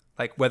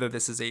 like whether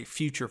this is a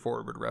future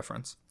forward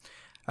reference.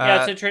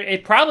 Yeah,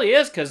 it probably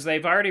is because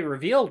they've already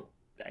revealed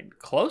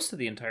close to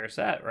the entire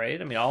set,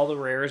 right? I mean, all the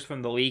rares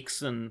from the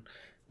leaks and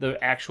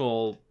the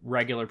actual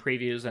regular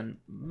previews and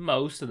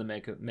most of the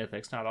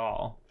mythics, not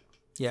all.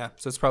 Yeah,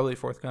 so it's probably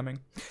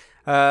forthcoming.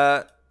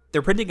 They're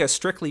printing a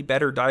Strictly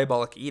Better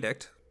Diabolic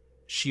Edict.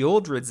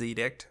 Shieldred's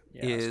Edict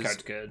is this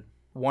card's good.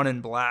 1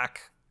 in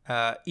black.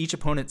 Each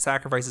opponent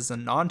sacrifices a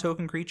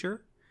non-token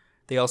creature.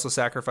 They also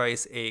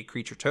sacrifice a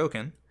creature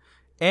token.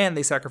 And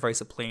they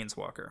sacrifice a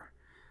Planeswalker.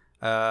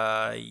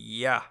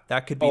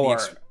 That could be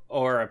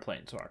or a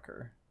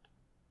Planeswalker.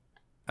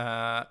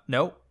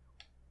 No.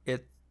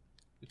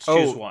 It's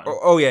choose one.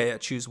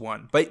 Choose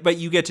one. But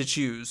you get to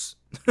choose.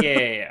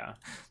 Yeah.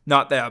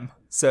 Not them.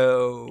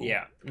 So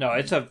yeah, no,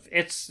 it's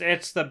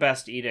the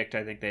best edict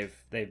I think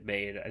they've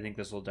made. I think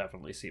this will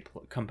definitely see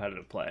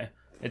competitive play.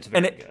 It's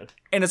very good,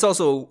 and it's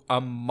also a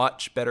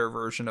much better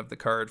version of the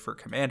card for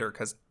Commander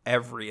because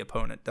every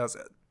opponent does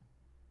it.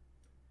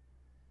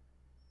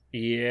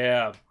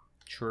 Yeah,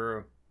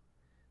 true.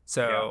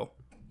 So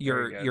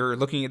you're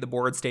looking at the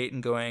board state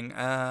and going,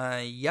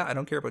 I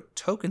don't care about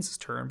tokens this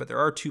turn, but there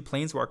are 2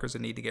 Planeswalkers I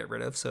need to get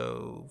rid of.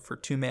 So for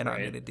 2 mana,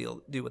 I need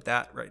to deal with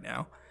that right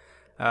now.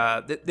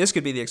 This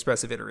could be the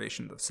expressive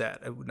iteration of the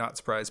set. It would not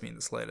surprise me in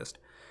the slightest.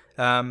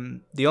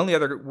 The only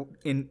other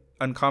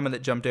uncommon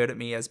that jumped out at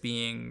me as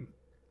being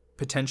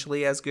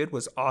potentially as good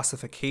was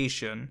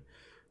Ossification,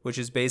 which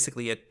is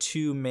basically a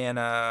 2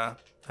 mana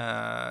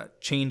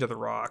Chain to the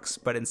Rocks,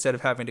 but instead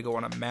of having to go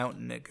on a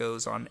mountain, it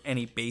goes on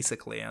any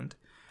basic land.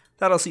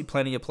 That'll see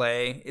plenty of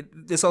play.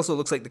 This also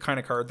looks like the kind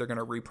of card they're going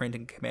to reprint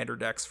in Commander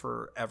decks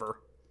forever.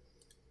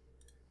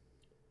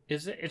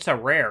 It's a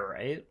rare,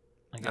 right?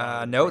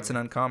 No, it's an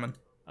uncommon.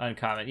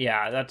 Uncommon,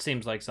 yeah, that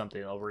seems like something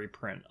they'll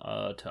reprint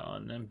a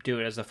ton and do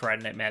it as a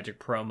Friday Night Magic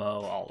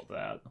promo, all of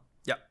that.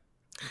 Yep.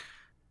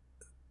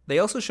 They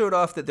also showed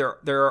off that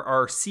there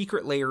are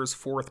secret layers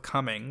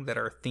forthcoming that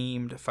are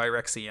themed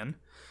Phyrexian.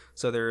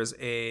 So there's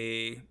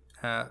a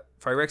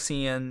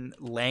Phyrexian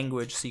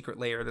language secret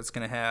layer that's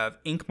going to have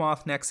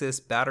Inkmoth Nexus,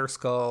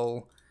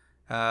 Batterskull,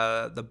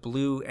 the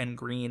blue and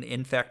green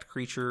infect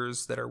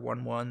creatures that are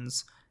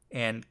 1/1s,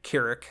 and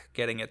Kyrich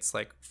getting its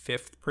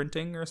 5th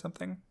printing or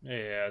something.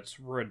 Yeah, it's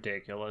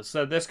ridiculous.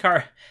 So this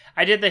card,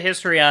 I did the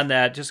history on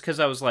that just because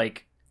I was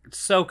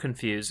so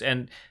confused.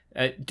 And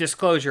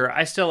disclosure,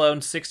 I still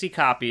own 60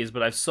 copies,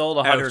 but I've sold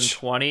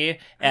 120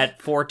 at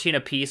 14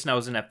 a piece, and I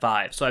was in at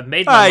 5. So I've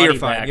made my money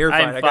back. You're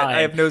fine. I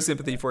have no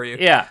sympathy for you.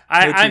 Yeah,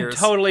 I'm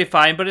totally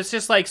fine. But it's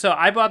just so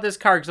I bought this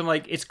card because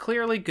I'm it's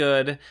clearly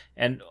good,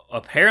 and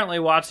apparently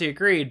WotC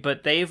agreed,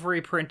 but they've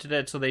reprinted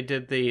it. So they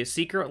did the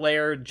secret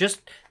layer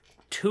just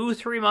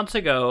 2-3 months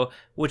ago,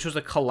 which was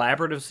a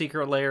collaborative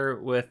secret layer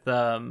with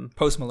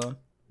Post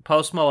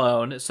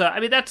Malone. So I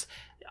mean that's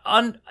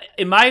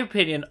in my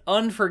opinion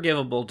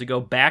unforgivable to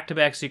go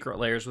back-to-back secret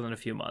layers within a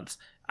few months.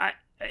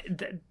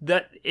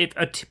 If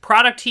a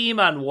product team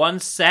on one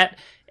set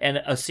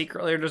and a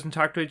secret layer doesn't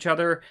talk to each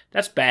other,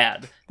 that's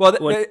bad. Well,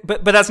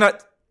 but that's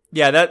not.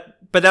 Yeah,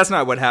 but that's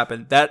not what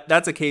happened.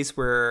 That's a case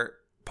where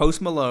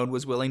Post Malone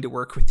was willing to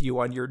work with you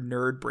on your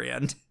nerd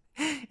brand,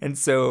 and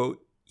so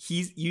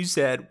you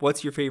said,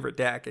 "What's your favorite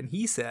deck?" And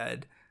he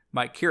said,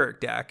 "My Kyrich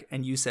deck,"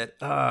 and you said,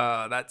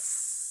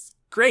 that's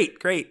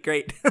great,"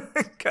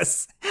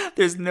 because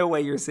there's no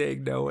way you're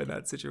saying no in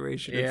that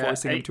situation and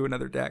forcing him to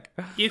another deck.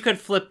 You could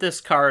flip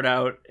this card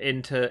out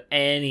into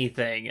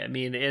anything. I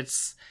mean, it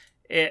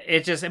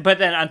just. But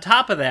then on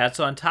top of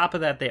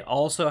that, they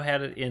also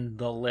had it in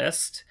the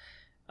list.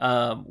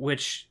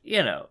 Which,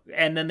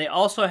 and then they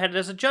also had it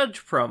as a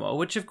Judge promo,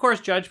 which of course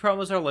Judge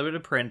promos are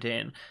limited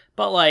printing,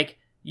 but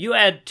you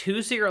add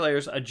 2 secret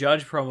layers, a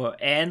Judge promo,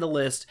 and the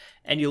list,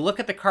 and you look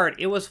at the card,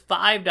 it was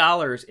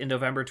 $5 in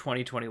November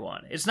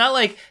 2021. It's not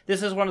like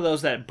this is one of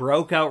those that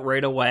broke out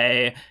right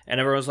away,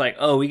 and everyone's like,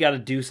 oh, we got to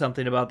do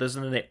something about this,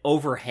 and then they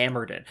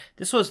overhammered it.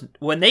 This was,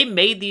 when they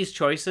made these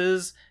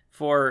choices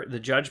for the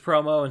Judge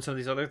promo and some of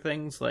these other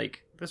things,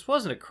 this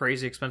wasn't a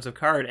crazy expensive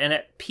card, and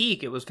at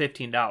peak, it was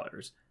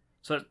 $15.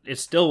 So it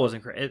still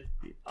wasn't crazy.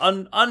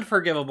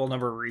 Unforgivable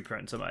number of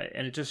reprints, and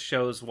it just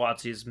shows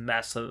WotC's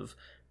massive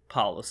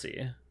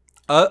policy.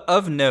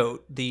 Of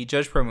note, the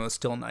Judge promo is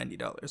still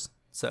 $90,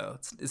 so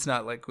it's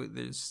not like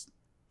there's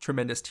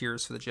tremendous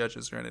tiers for the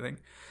judges or anything.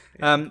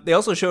 They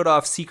also showed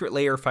off Secret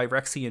Layer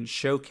Phyrexian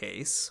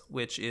Showcase,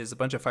 which is a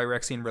bunch of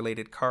Phyrexian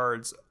related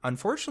cards.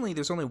 Unfortunately,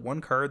 there's only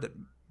one card that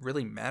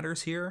really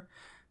matters here.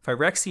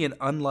 Phyrexian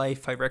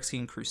Unlife,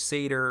 Phyrexian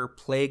Crusader,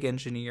 Plague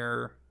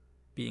Engineer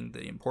being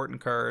the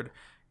important card,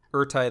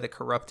 Urtai the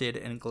Corrupted,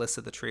 and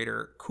Glissa the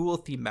Traitor. Cool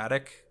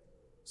thematic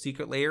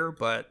Secret Layer,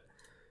 but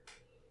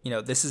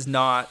this is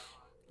not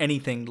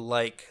anything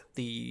like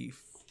the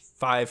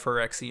 5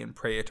 Phyrexian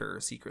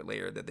Praetor secret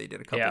layer that they did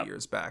a couple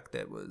years back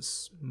that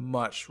was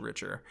much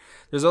richer.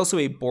 There's also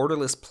a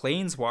borderless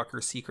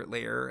Planeswalker secret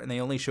layer, and they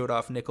only showed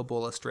off Nicol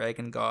Bolas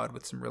Dragon God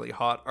with some really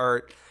hot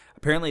art.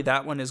 Apparently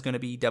that one is going to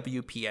be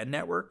WPN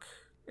Network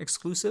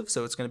exclusive,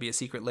 so it's going to be a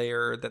secret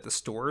layer that the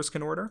stores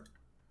can order.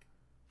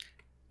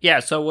 Yeah,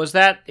 so is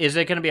it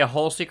going to be a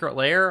whole secret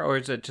layer, or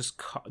is it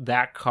just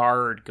that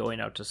card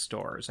going out to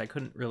stores? I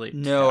couldn't really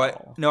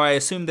tell. I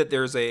assume that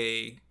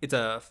it's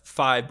a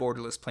 5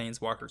 borderless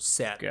Planeswalker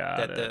set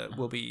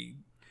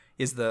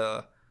is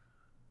the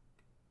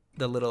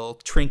little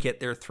trinket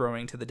they're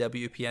throwing to the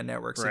WPN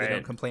network so they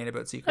don't complain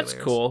about secret layers.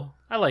 That's cool.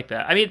 I like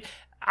that. I mean,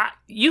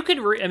 you could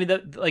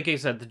like I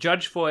said, the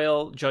Judge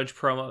Foil, Judge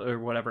promo or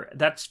whatever,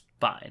 that's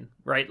fine,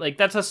 right? Like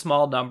that's a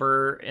small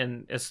number,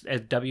 and as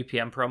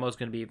WPM promo is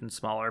going to be even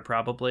smaller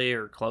probably,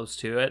 or close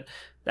to it.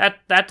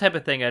 That type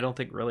of thing I don't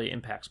think really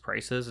impacts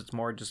prices. It's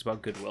more just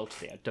about goodwill to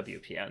the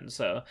WPN.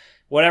 So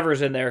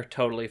whatever's in there,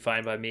 totally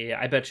fine by me.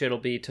 I bet you it'll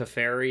be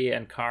Teferi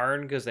and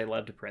Karn because they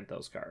love to print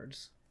those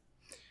cards.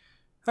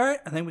 All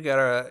right, I think we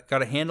got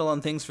a handle on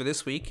things for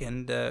this week,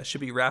 and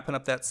should be wrapping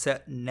up that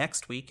set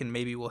next week, and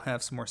maybe we'll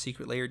have some more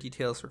secret layer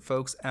details for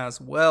folks as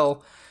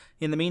well.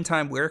 In the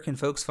meantime, where can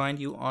folks find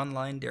you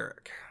online,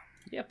 Derek?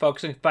 Yeah,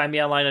 folks can find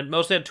me online,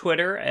 mostly on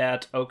Twitter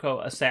at Oko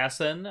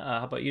Assassin.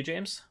 How about you,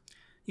 James?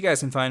 You guys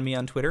can find me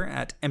on Twitter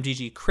at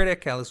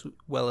MTGCritic, as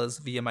well as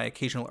via my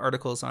occasional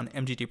articles on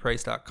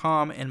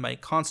MTGprice.com and my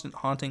constant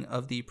haunting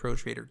of the Pro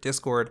Trader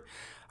Discord.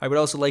 I would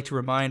also like to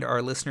remind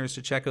our listeners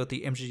to check out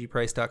the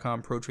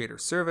MTGprice.com Pro Trader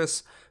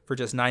service. For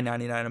just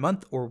 $9.99 a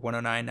month or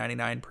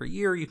 $109.99 per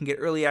year, you can get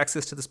early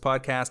access to this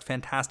podcast,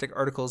 fantastic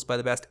articles by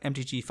the best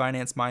MTG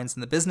finance minds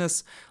in the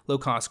business,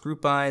 low-cost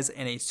group buys,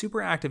 and a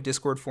super active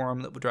Discord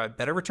forum that will drive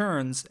better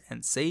returns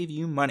and save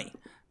you money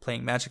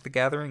playing Magic the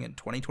Gathering in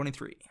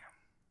 2023.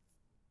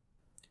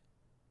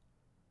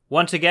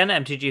 Once again,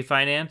 MTG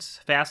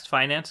Fast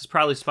Finance is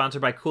proudly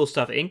sponsored by Cool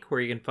Stuff Inc., where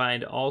you can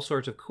find all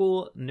sorts of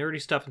cool,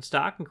 nerdy stuff in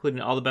stock,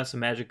 including all the best of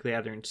Magic the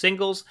Gathering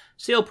singles,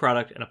 sealed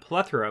product, and a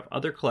plethora of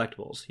other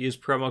collectibles. Use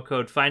promo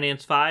code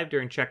FINANCE5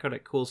 during checkout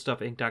at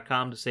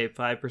CoolStuffInc.com to save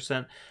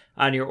 5%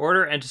 on your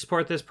order. And to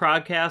support this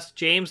podcast,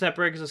 James, that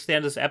brings us to the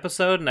end of this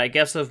episode, and I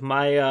guess of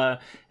my, at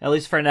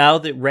least for now,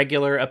 the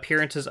regular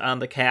appearances on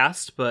the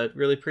cast, but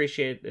really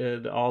appreciate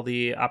all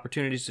the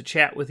opportunities to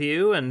chat with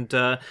you, and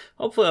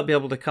hopefully I'll be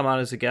able to come on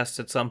as a guest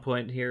at some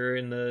point here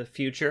in the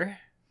future.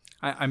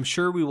 I'm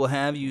sure we will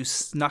have you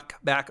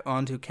snuck back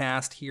onto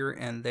cast here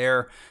and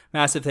there.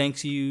 Massive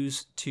thanks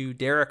yous to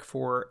Derek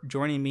for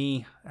joining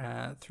me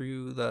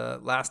through the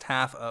last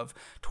half of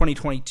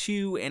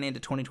 2022 and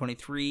into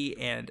 2023,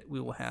 and we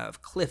will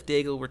have Cliff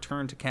Daigle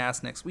return to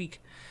cast next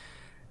week.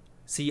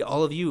 See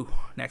all of you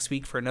next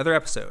week for another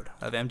episode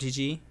of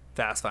MTG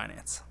Fast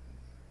Finance.